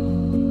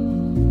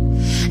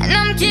 And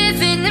I'm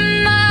giving it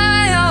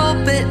my all,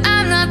 but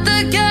I'm not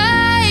the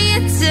guy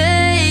you're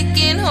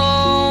taking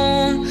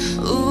home.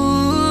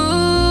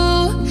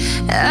 Ooh,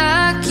 I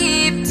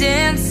keep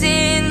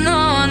dancing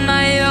on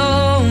my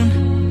own.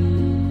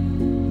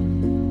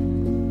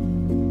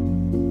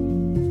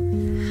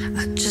 I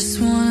just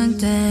wanna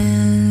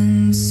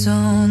dance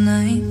all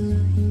night.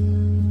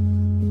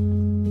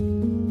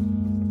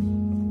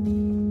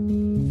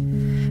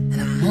 And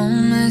I'm all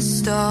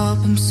messed up,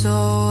 I'm so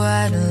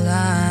out of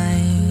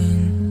line.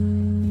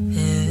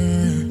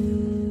 Yeah.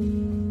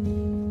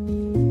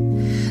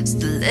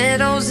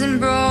 Stilettos and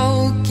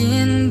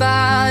broken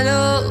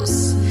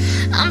bottles,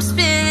 I'm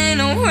spinning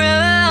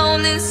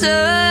around in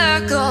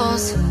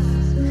circles.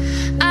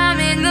 I'm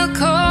in the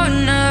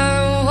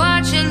corner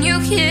watching you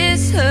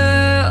kiss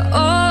her.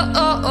 Oh,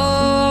 oh,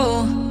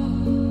 oh.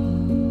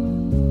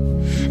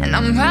 And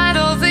I'm right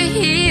over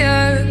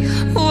here.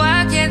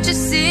 Why can't you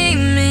see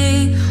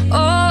me?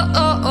 Oh,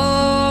 oh,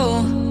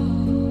 oh.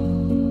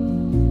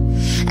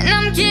 And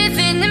I'm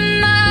giving it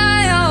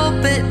my all,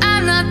 but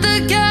I'm not the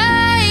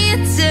guy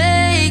you're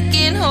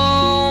taking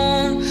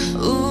home.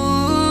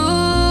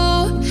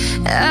 Ooh,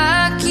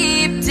 I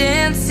keep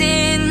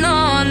dancing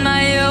on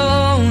my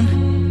own.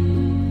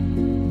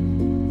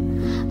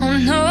 Oh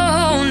no,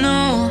 no.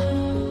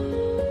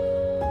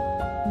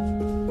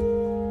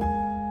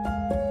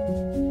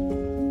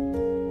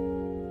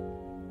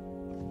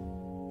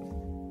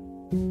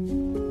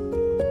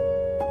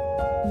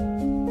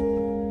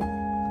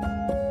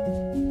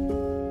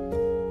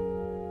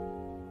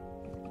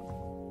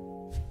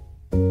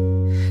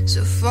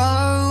 So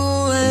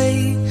far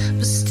away,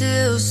 but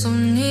still so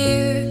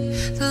near.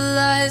 The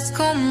lights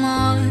come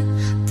on,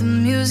 the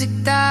music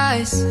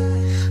dies,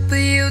 but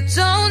you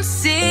don't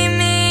see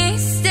me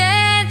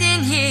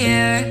standing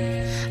here.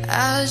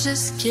 I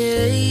just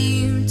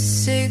came to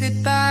say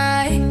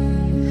goodbye.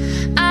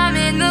 I'm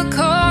in the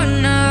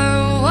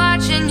corner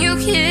watching you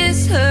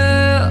kiss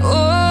her.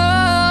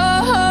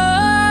 Oh,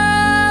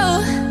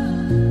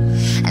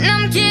 and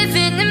I'm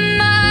giving it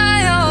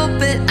my all,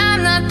 but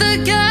I'm not the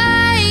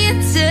guy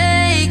you're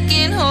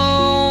taking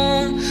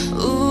home.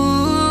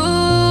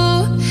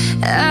 Ooh,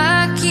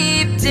 I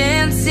keep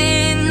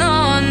dancing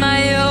on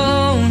my own.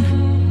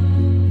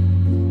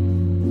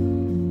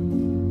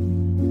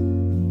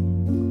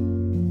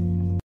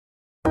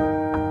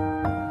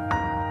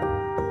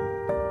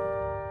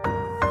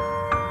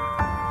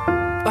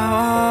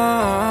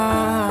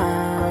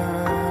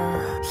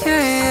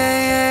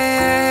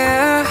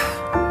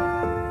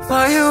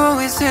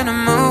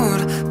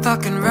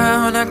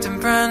 acting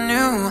brand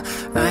new.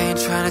 I ain't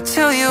trying to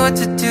tell you what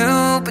to do,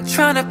 but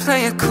trying to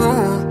play it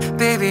cool.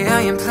 Baby,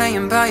 I ain't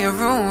playing by your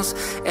rules.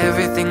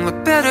 Everything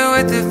look better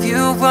with a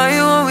view. Why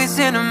you always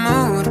in a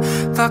mood?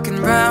 Fucking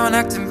round,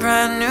 acting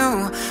brand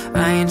new.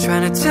 I ain't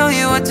trying to tell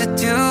you what to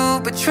do,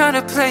 but try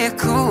to play it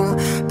cool.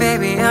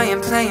 Baby, I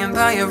ain't playing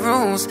by your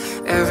rules.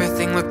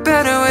 Everything look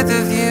better with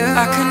a view.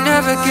 I can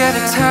never get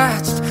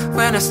attached.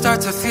 When I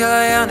start to feel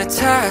I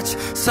unattached,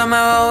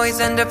 somehow I always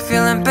end up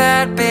feeling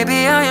bad. Baby,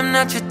 I am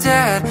not your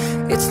dad.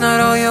 It's not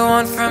all you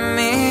want from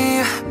me.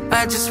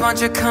 I just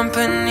want your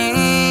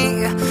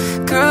company.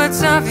 Girl,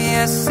 it's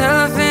obvious,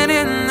 elephant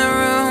in the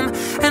room,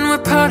 and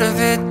we're part of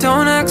it.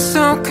 Don't act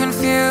so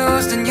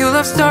confused. And you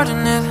love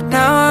starting it.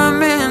 Now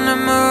I'm in a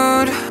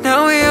mood.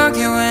 Now we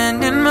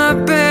arguing in my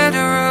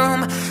bedroom.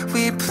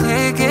 We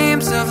play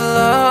games of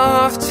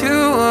love to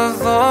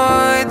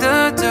avoid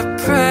the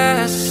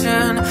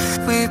depression.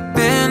 We've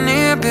been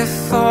here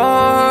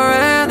before,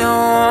 and I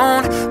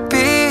won't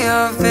be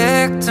a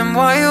victim.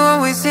 Why you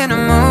always in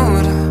a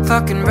mood?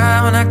 Fucking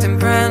round, acting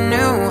brand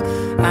new.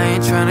 I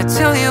ain't trying to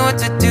tell you what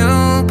to do,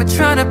 but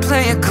try to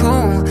play it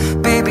cool.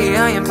 Baby,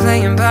 I am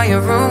playing by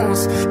your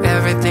rules.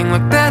 Everything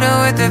look better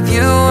with a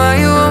view. Why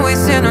you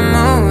always in a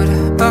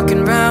mood?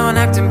 Fucking round,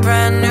 acting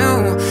brand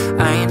new.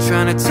 I ain't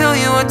trying to tell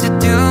you what to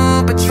do,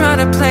 but try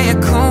to play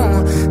it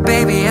cool.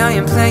 Baby, I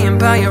am playing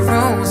by your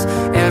rules.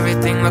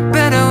 Everything look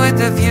better with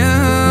a view.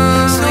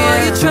 So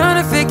are you trying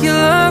to fake your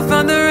love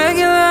on the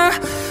regular,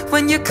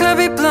 when you could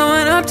be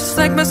blowing up just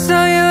like my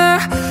cellular?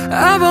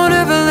 I won't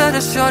ever let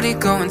a shorty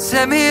go and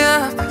set me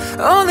up.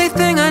 Only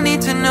thing I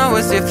need to know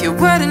is if you're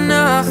wet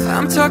enough.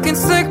 I'm talking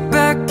slick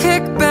back,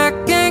 kick back,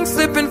 gang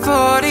slipping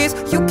 40s.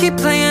 You keep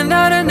playing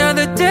out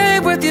another day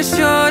with your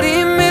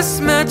shorty.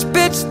 Mismatch,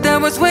 bitch, that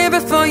was way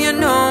before you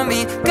know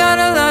me. Got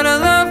a lot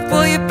of love,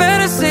 well you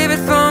better save it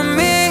for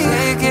me.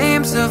 Play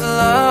games of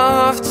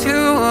love to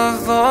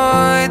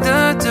avoid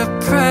the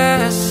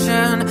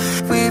depression.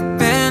 We've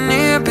been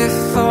here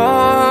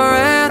before,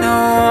 and I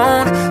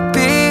won't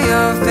be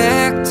a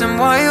victim.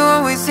 Why you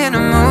always in a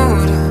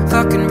mood?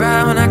 Fucking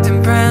round,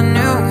 acting brand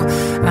new.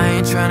 I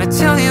ain't trying to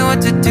tell you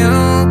what to do,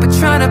 but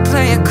try to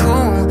play it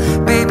cool.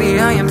 Baby,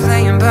 I am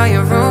playing by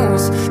your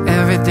rules.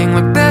 Everything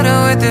look better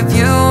with a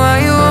view.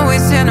 Why you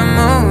always in a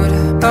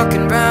mood?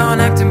 Fucking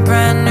round, acting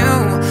brand new.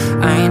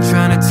 I ain't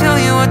trying to tell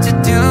you what to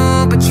do,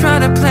 but try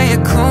to play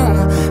it cool.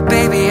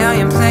 Baby, I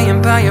am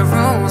playing by your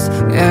rules.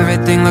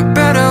 Everything look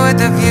better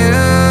with a view,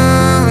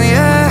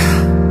 yeah.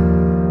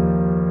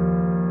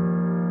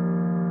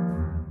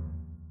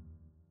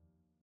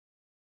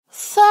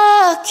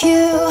 Fuck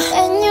you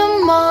and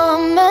your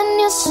mom and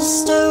your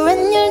sister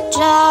and your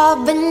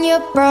job and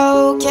your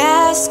broke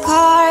ass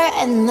car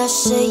and the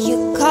shit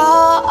you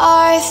call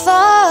art.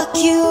 Fuck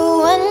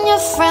you and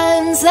your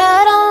friends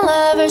that I'll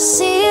never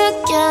see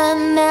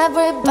again.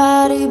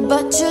 Everybody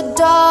but your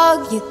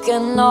dog, you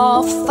can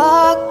all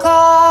fuck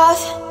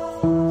off.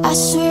 I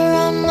swear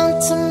I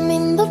meant to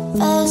mean the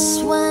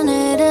best when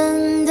it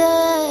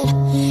ended.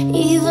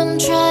 Even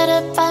tried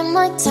to bite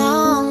my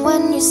tongue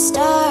when you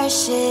start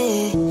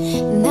shit.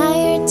 Now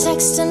you're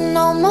texting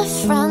all my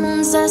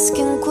friends,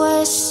 asking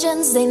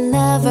questions. They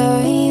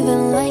never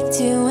even liked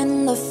you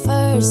in the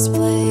first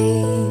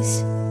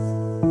place.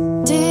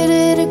 Did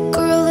it a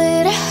girl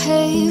that I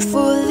hate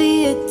for the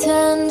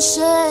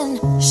attention?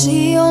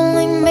 She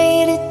only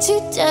made it 2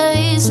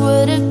 days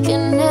with a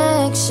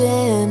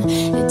connection.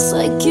 It's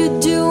like you'd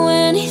do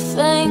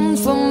anything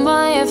for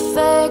my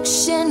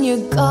affection.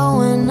 You're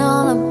going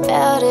on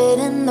about it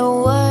in the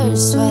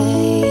worst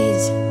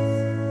ways.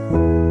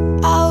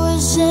 I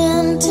was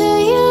into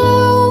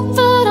you,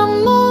 but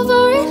I'm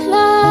over it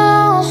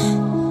now.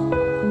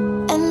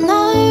 And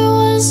I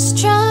was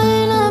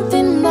trying to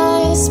be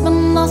nice, but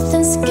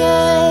nothing's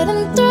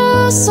getting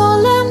through. So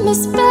let me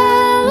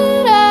spell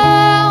it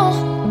out.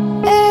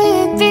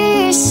 A,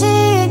 B, C,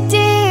 D,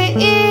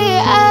 E,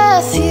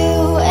 F.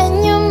 You and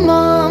your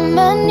mom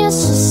and your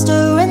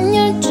sister and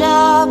your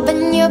job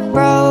and your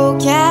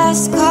broke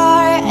ass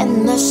car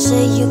and the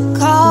shit you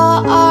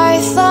call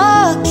art.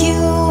 Fuck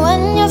you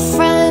and your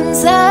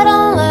friends that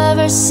I'll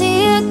never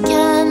see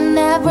again.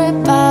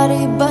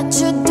 Everybody but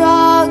your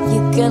dog,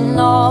 you can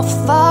all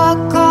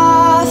fuck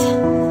off.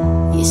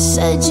 You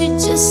said you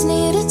just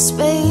needed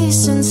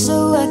space, and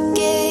so I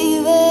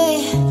gave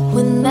it.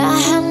 When I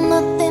had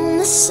nothing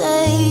to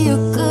say, you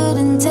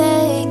couldn't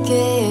take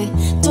it.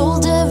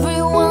 Told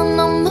everyone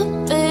I'm a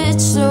bitch,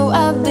 so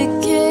I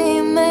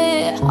became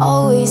it.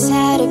 Always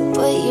had to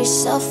put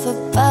yourself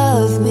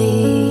above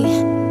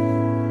me.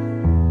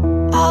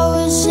 I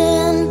was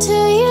into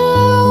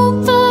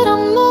you, but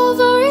I'm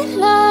over it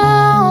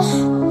now.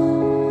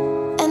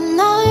 And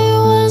I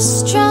was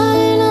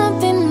trying to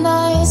be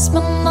nice,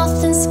 but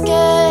nothing's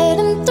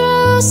getting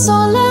through. So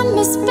let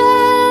me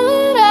spell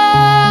it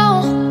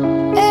out.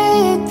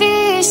 A,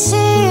 B, C,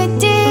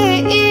 D,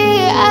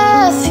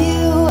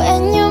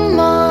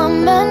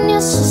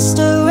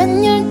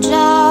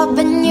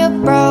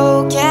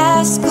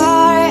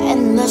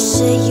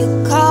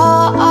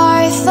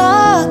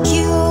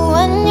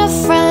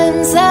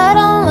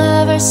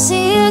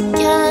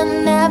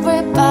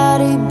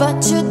 everybody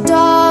but your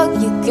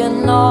dog. You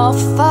can all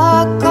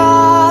fuck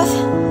off.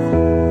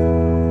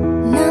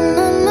 Na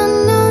na na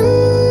na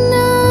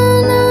na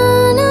na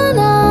na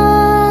na.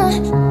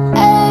 A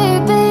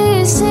B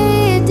C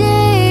D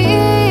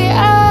E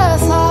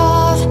F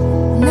off.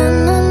 Na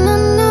na na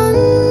na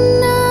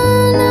na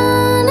na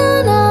na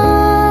na.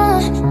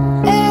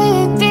 A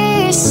B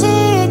C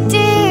D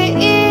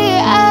E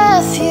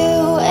F.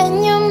 You and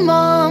your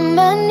mom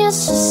and your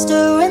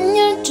sister and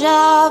your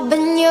job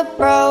and your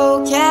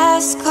broke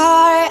ass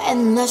car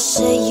and the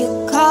shit you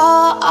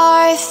call art.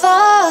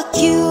 Fuck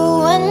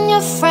you and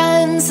your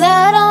friends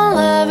that I'll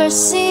never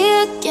see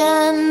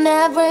again.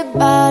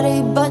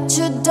 Everybody but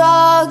your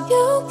dog,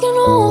 you can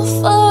all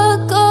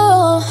fuck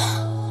off.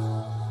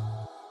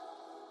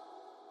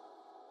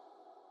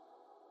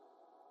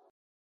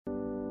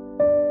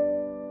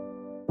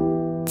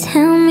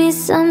 Tell me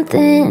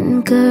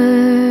something,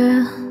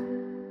 girl.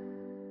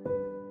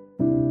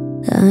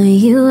 Are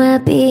you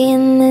happy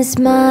in this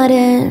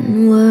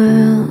modern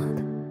world?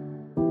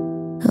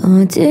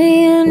 Or do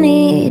you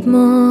need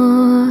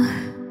more?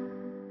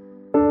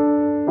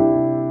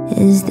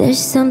 Is there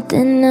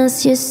something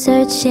else you're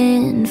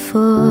searching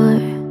for?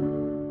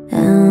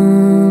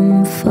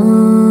 I'm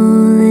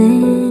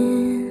falling.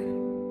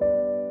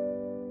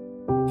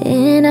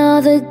 In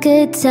all the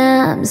good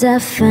times I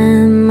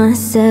find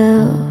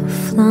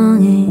myself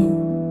longing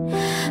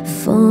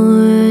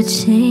for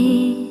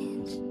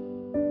change,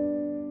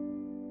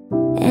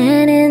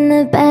 and in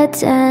the bad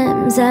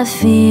times I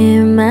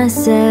fear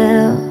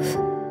myself.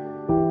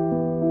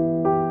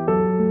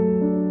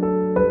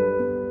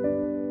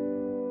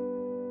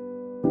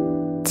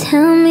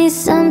 Tell me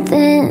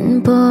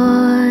something,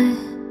 boy.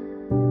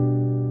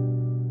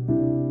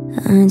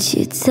 Aren't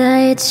you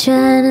tired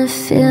trying to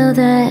fill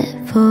that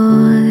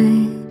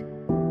void?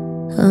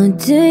 Or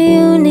do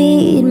you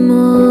need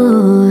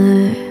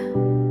more?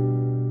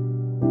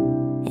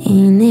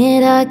 Ain't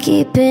it hard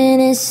keeping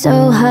it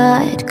so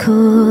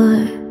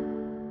hardcore?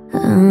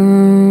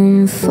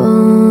 I'm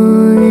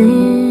falling.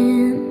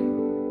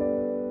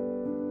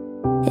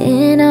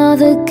 In all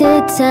the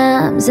good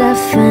times I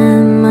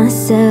find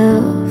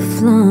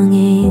myself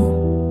longing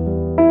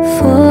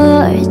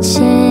for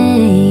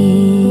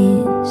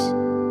change,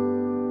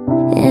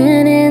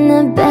 and in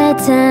the bad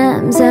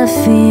times I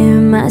fear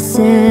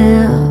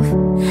myself.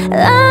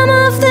 I'm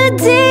off the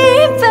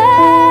deep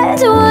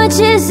end, watch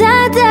as I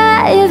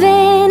dive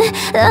in.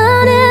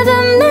 I'll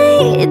never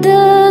make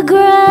the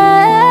ground,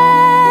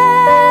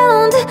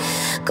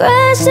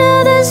 crash to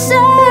the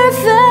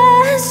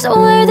surface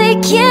where they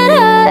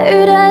can't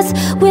hurt us.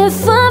 We're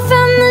far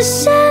from the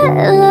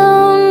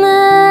shallow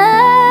now,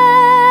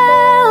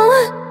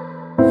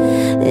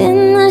 in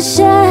the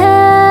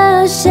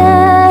shallow,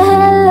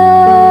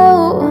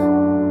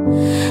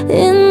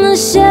 in the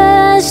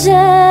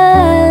shallow,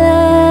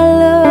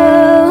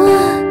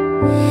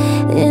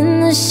 in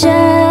the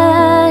shallow.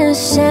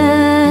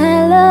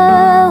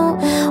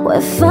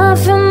 We're far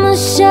from the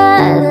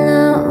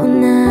shallow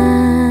now.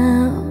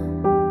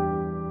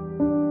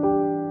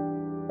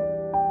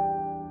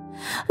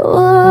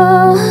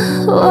 Whoa,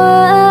 whoa.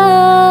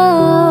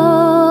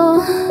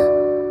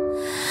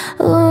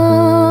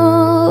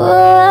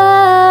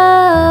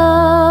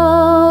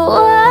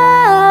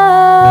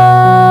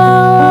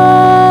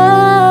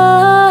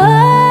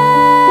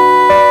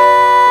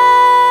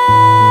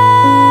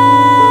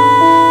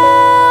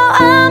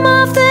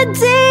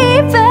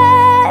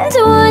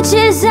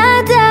 As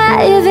I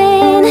dive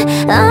in,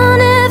 I'll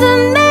never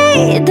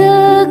make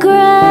the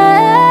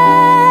ground,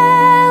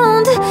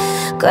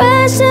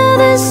 crash to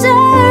the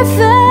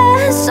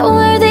surface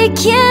where they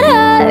can't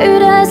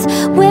hurt us.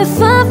 We're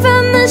far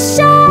from the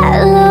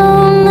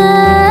shallow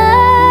now,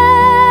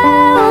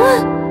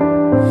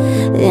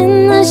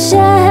 in the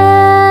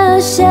shallow,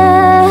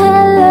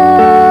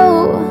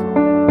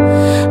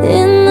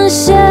 in the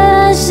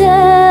shallow,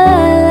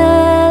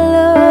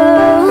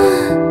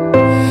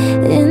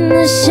 in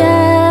the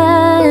shallow.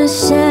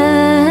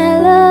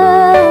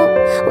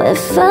 We're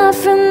far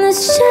from the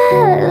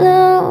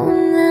shallow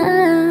now.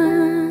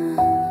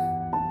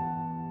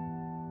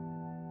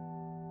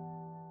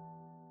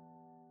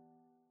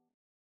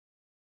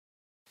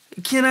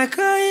 Can I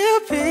call you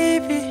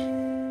baby?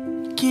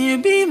 Can you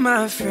be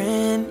my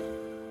friend?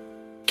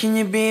 Can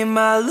you be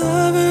my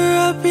lover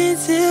up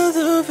until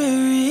the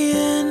very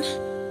end?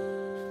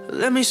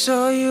 Let me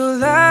show you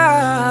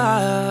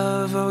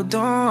love, oh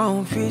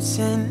don't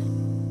pretend.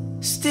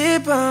 Stay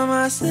by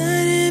my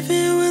side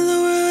even when the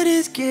world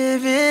is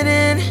giving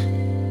in.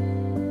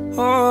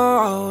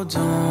 Oh,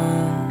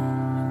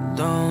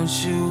 don't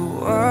you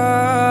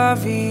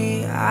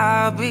worry,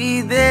 I'll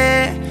be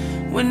there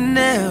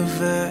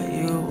whenever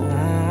you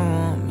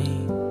want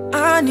me.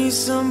 I need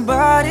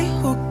somebody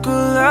who could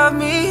love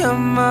me at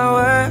my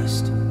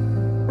worst.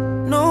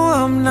 No,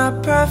 I'm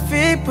not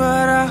perfect,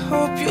 but I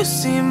hope you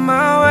see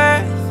my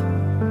worth.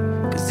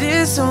 Cause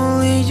it's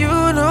only you,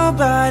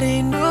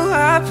 nobody knew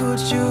I put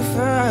you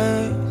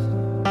first.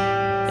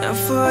 And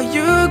for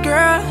you,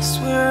 girl, I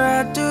swear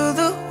I do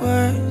the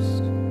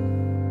worst.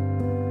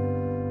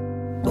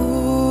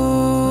 Ooh,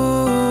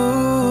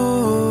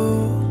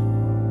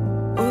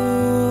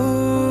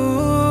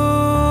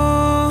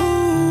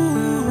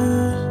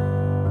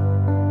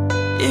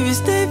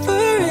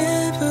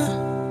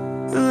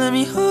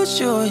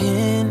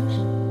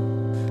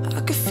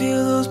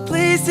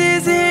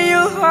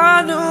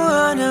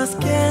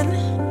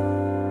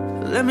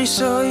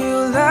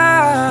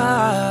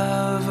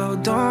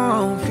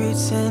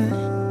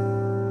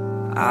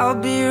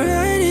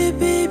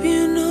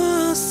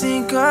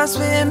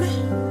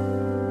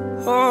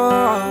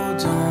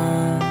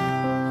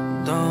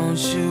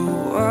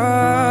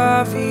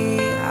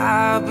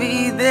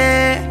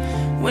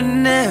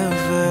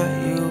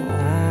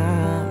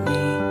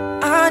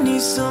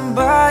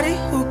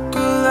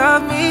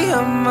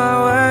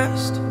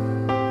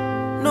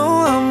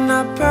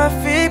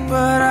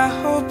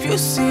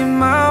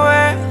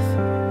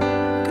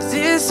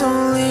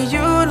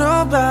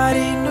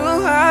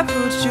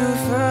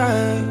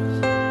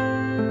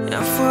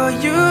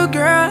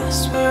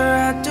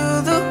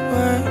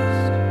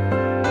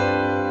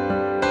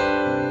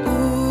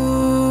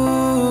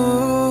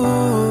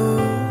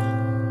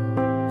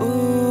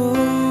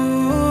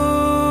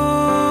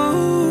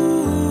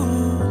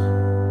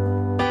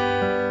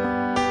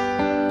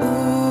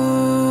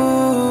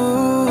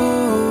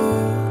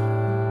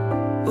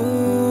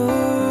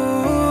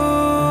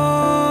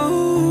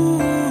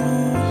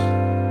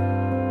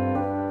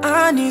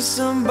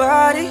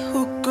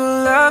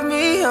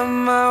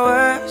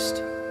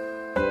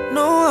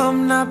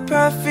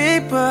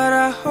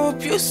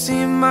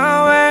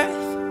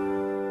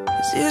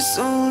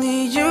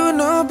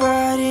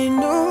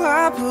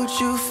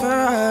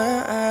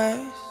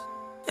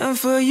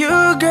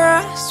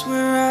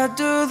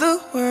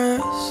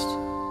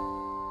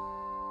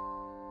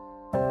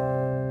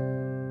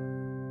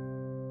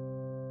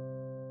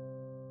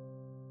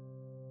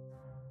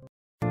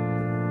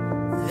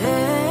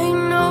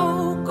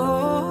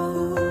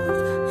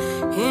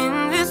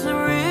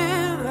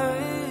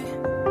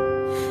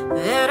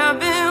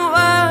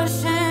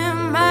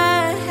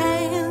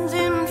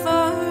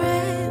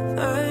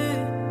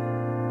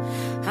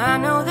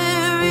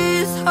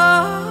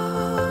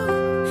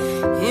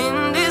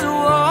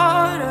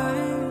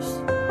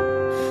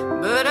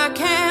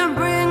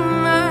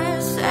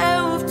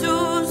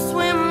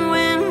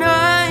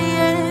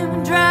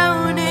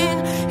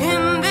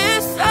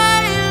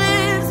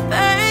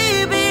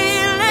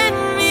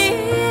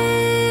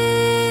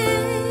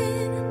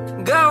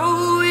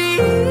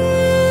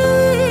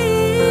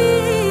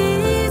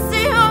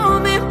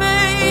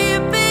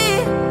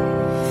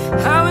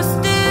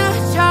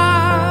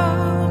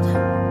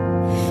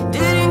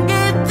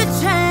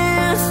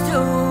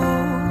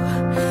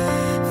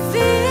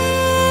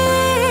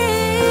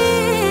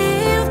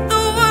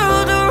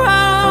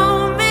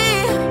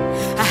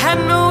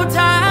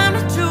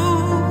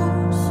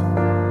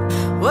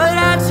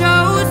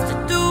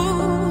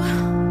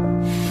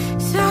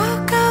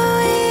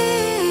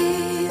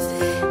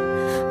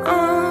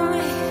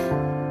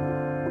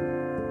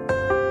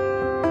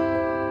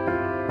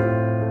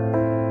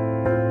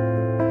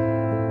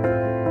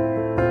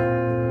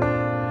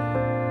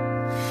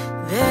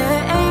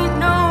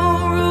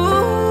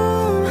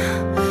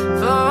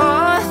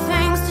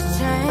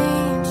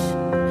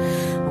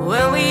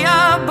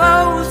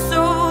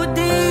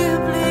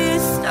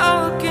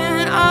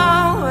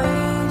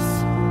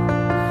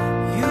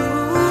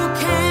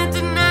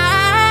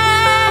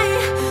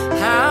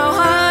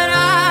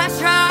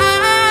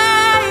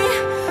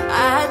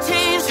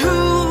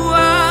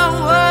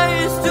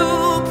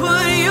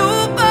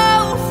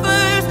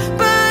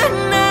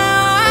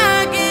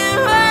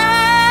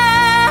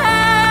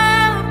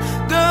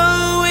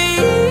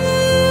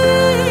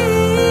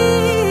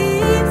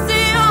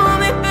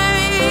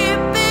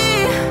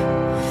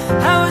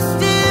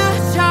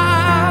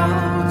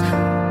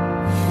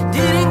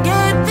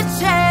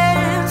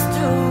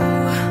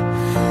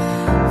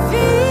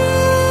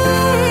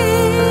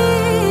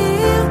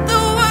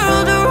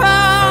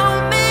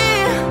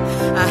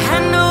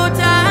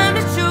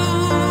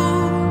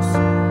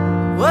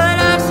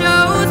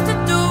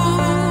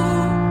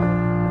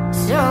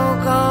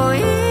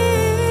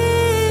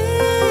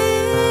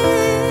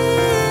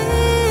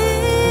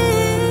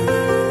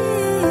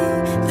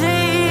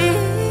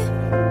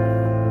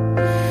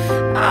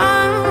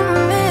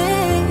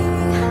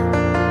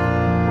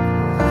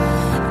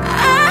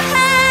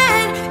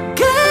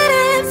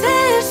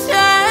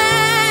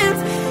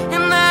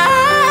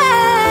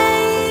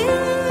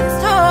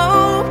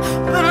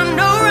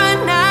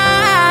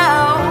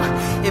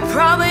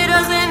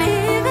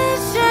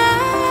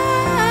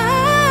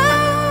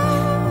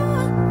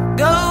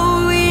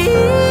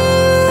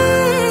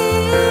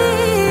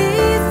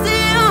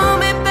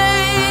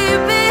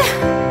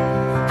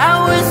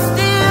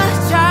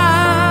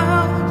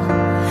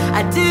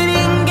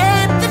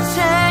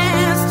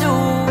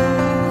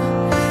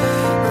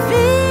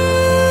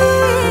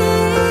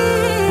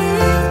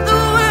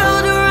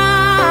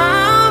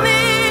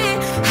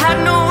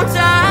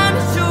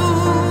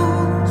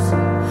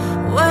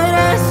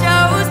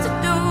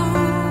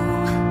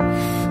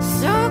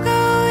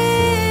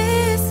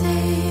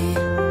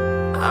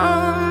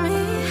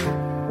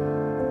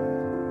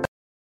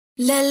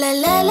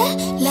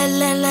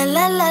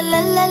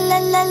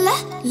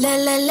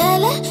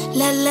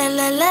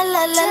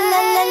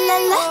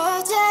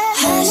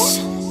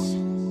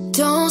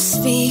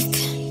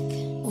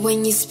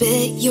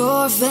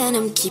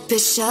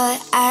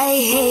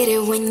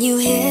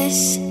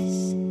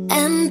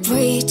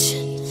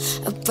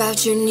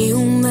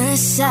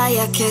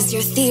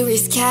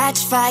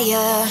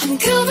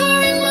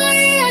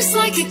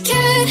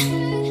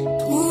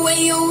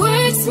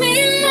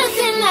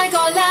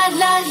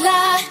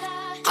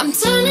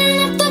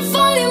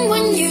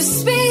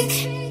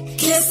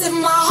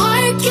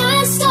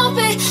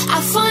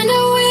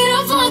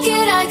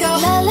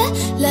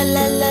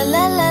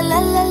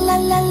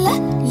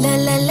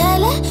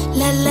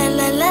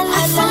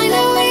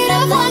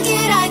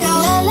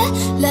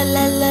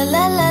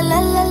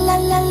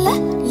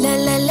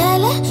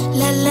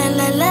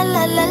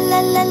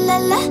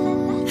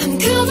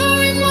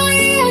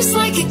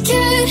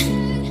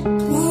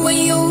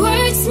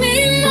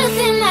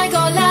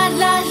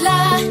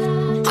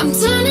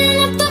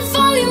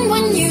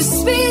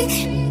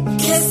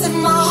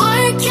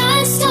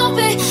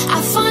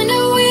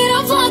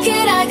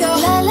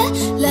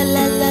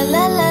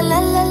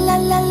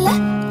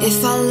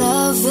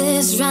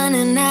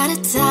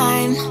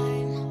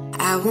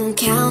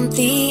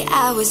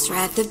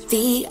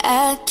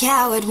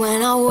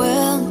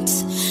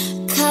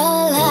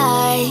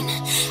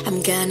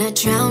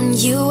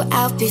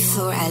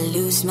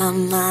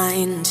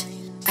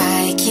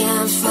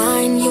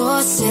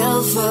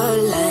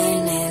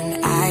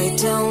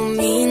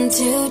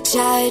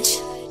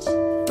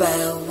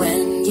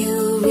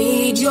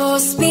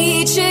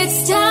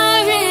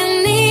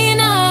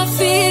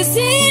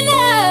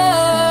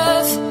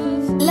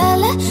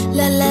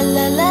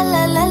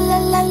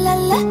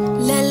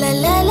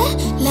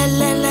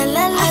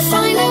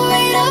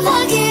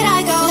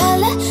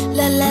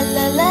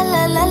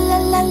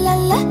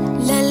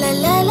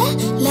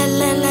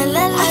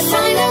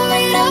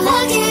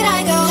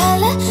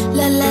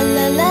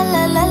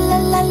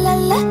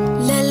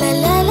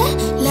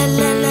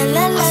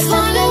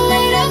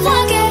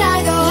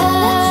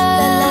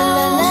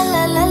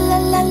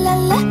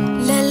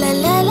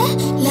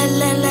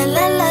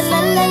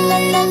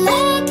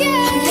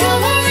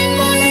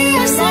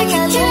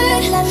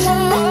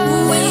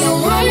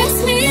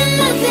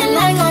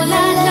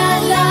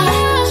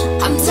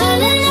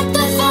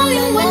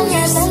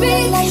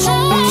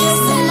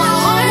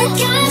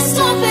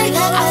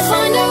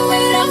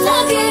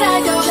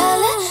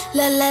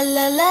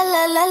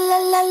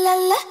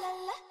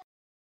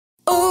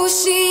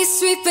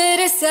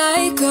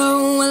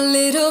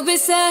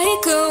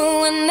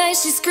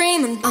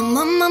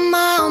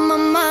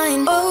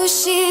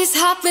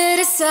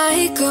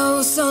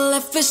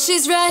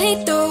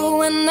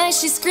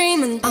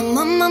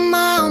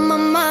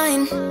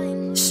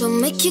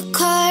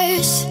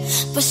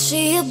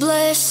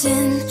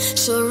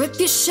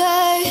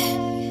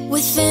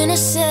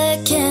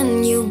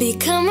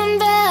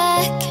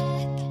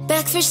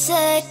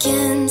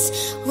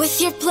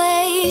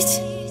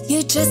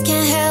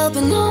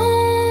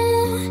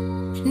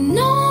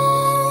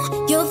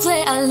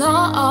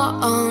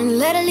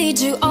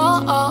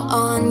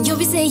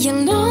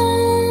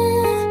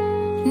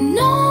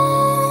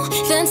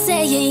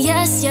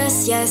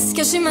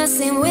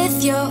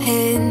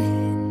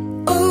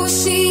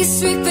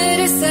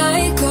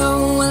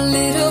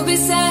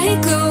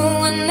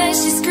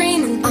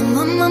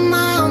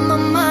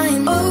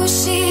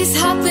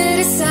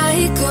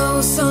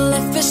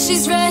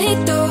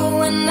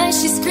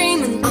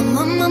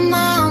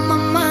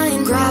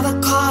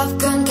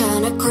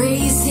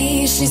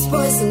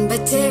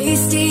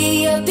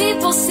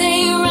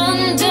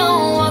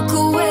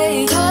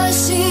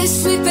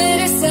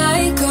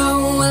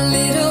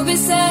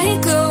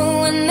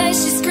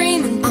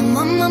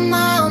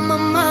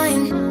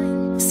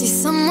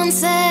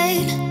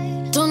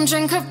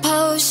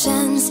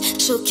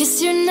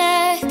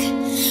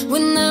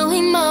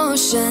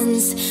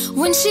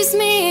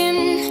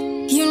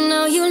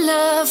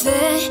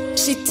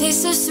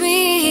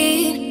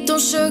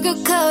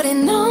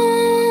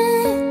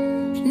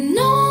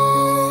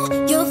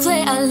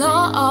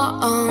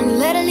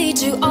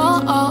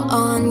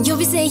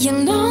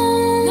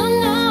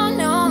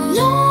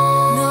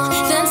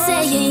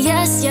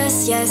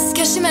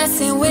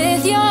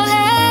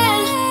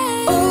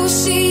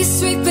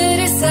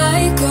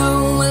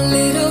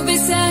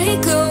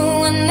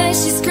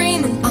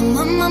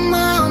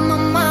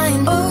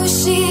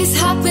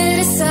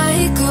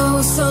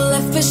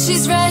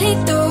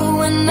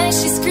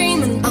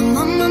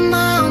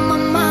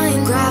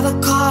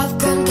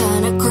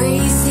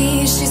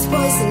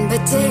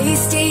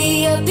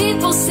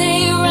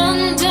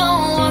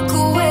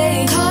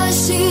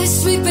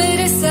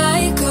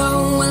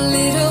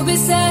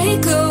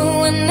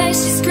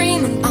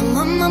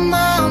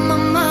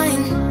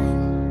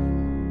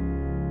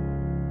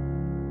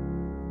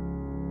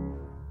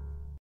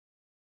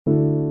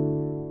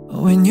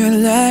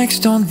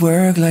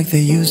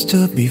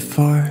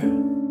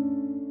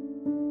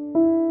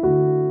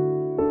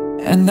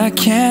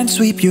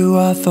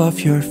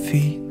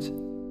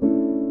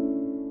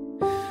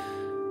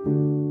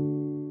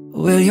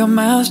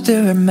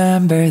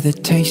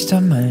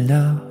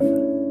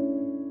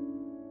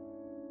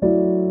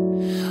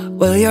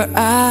 Will your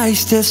eyes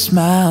still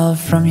smile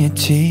from your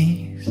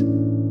cheeks?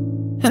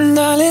 And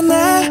darling,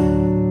 I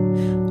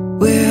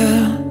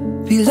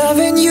will be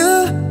loving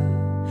you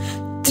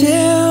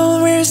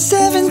till we're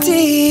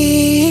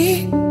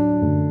 70.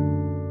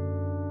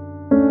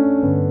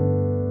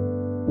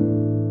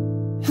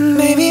 And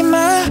maybe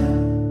my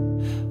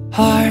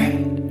heart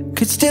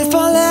could still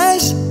fall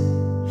as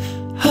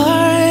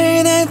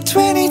hard at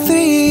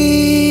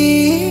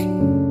 23.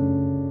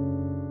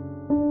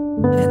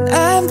 And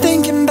I'm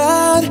thinking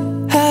about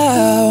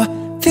how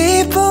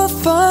people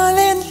fall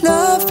in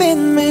love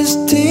in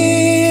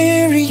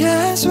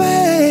mysterious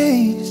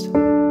ways.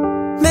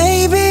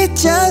 Maybe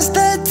just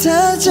the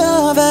touch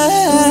of a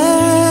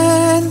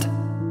hand.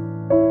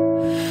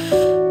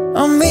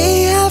 Or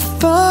me, I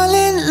fall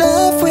in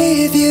love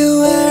with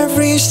you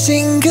every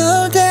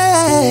single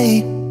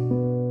day.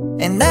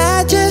 And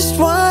I just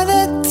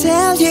wanna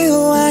tell you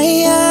I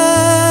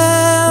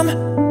am.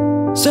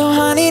 So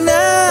honey,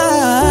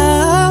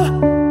 now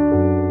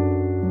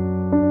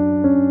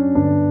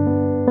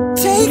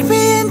take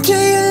me into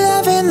your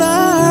loving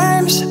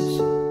arms.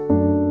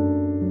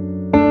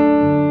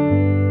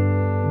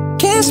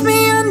 Kiss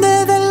me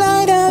under the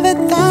light of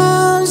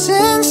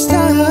 1,000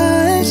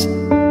 stars.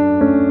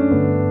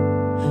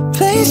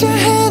 Place your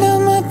head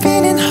on my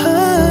beating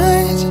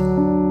heart.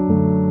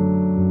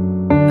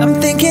 I'm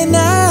thinking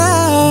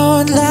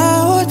out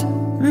loud.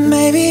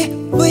 Maybe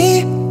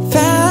we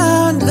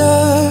found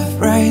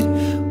love right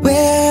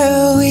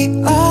where we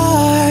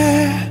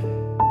are.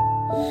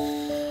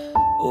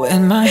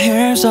 When my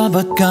hair's all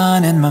but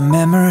gone and my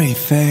memory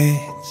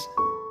fades,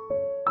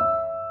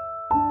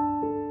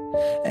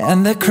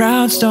 and the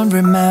crowds don't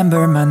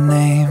remember my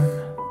name.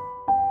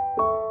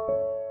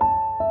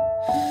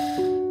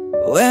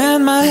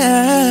 When my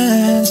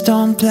hands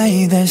don't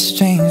play their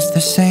strings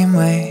the same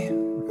way,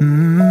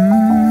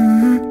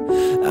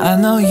 I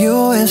know you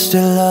will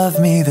still love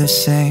me the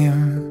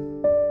same.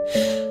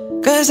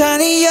 'Cause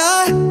honey,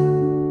 your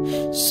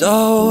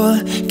soul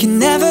can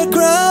never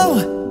grow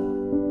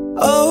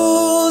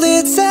old,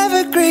 it's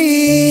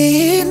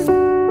evergreen.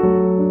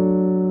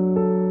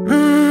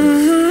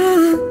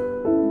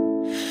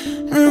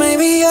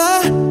 Maybe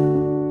your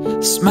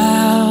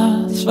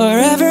smile's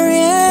forever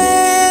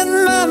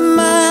in my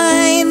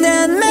mind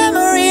and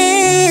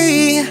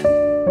memory.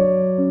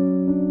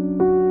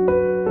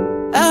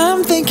 I'm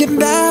thinking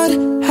about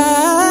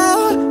how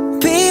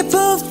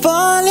people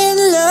fall in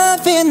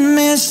love in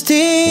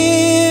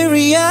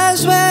mysterious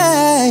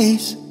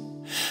ways.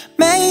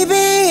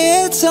 Maybe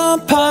it's all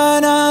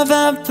part of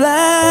a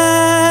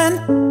plan.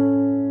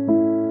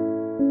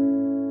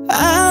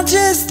 I'll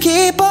just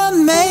keep on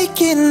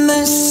making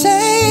the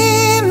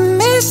same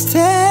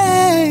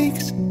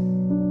mistakes,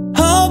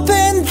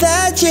 hoping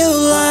that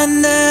you'll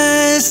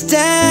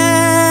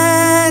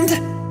understand.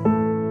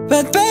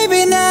 But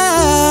baby,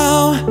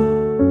 now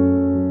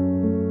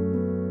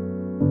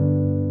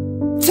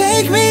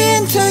take me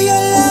into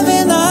your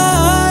loving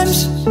arms.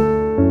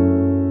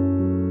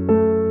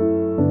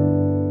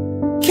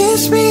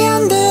 Kiss me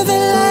under the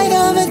light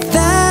of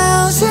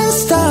 1,000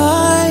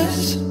 stars.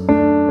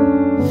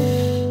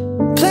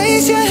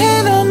 Place your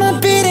hand on my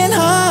beating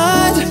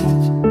heart.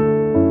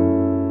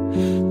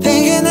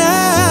 Thinking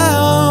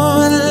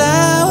out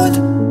loud.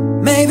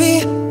 Maybe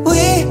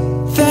we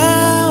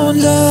found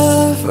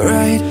love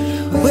right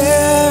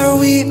where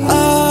we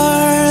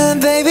are.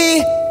 Baby,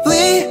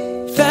 we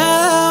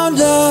found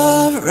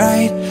love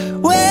right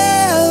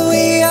where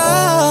we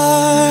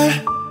are.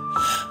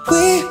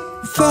 We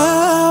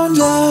found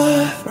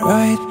love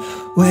right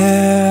where